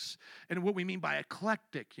eclectic texts, and what we mean by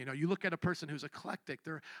eclectic, you look at a person who's eclectic,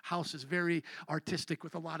 their house is very artistic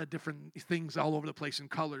with a lot of different things all over the place in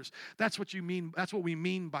colors. That's what you mean. That's what we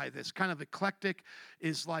mean by this. Kind of eclectic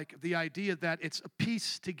is like the idea that it's a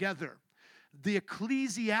piece together. The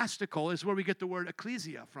ecclesiastical is where we get the word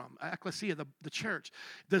ecclesia from, ecclesia, the church.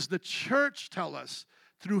 Does the church tell us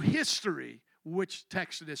through history which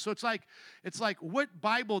text it is? So it's like what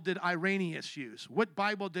Bible did Irenaeus use? What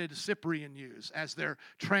Bible did Cyprian use as they're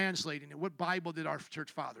translating it? What Bible did our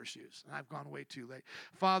church fathers use? And I've gone way too late.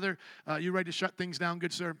 Father, you ready to shut things down,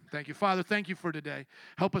 good sir? Thank you. Father, thank you for today.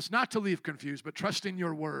 Help us not to leave confused, but trust in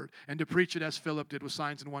your word and to preach it as Philip did with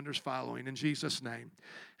signs and wonders following. In Jesus' name,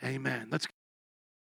 amen. Let's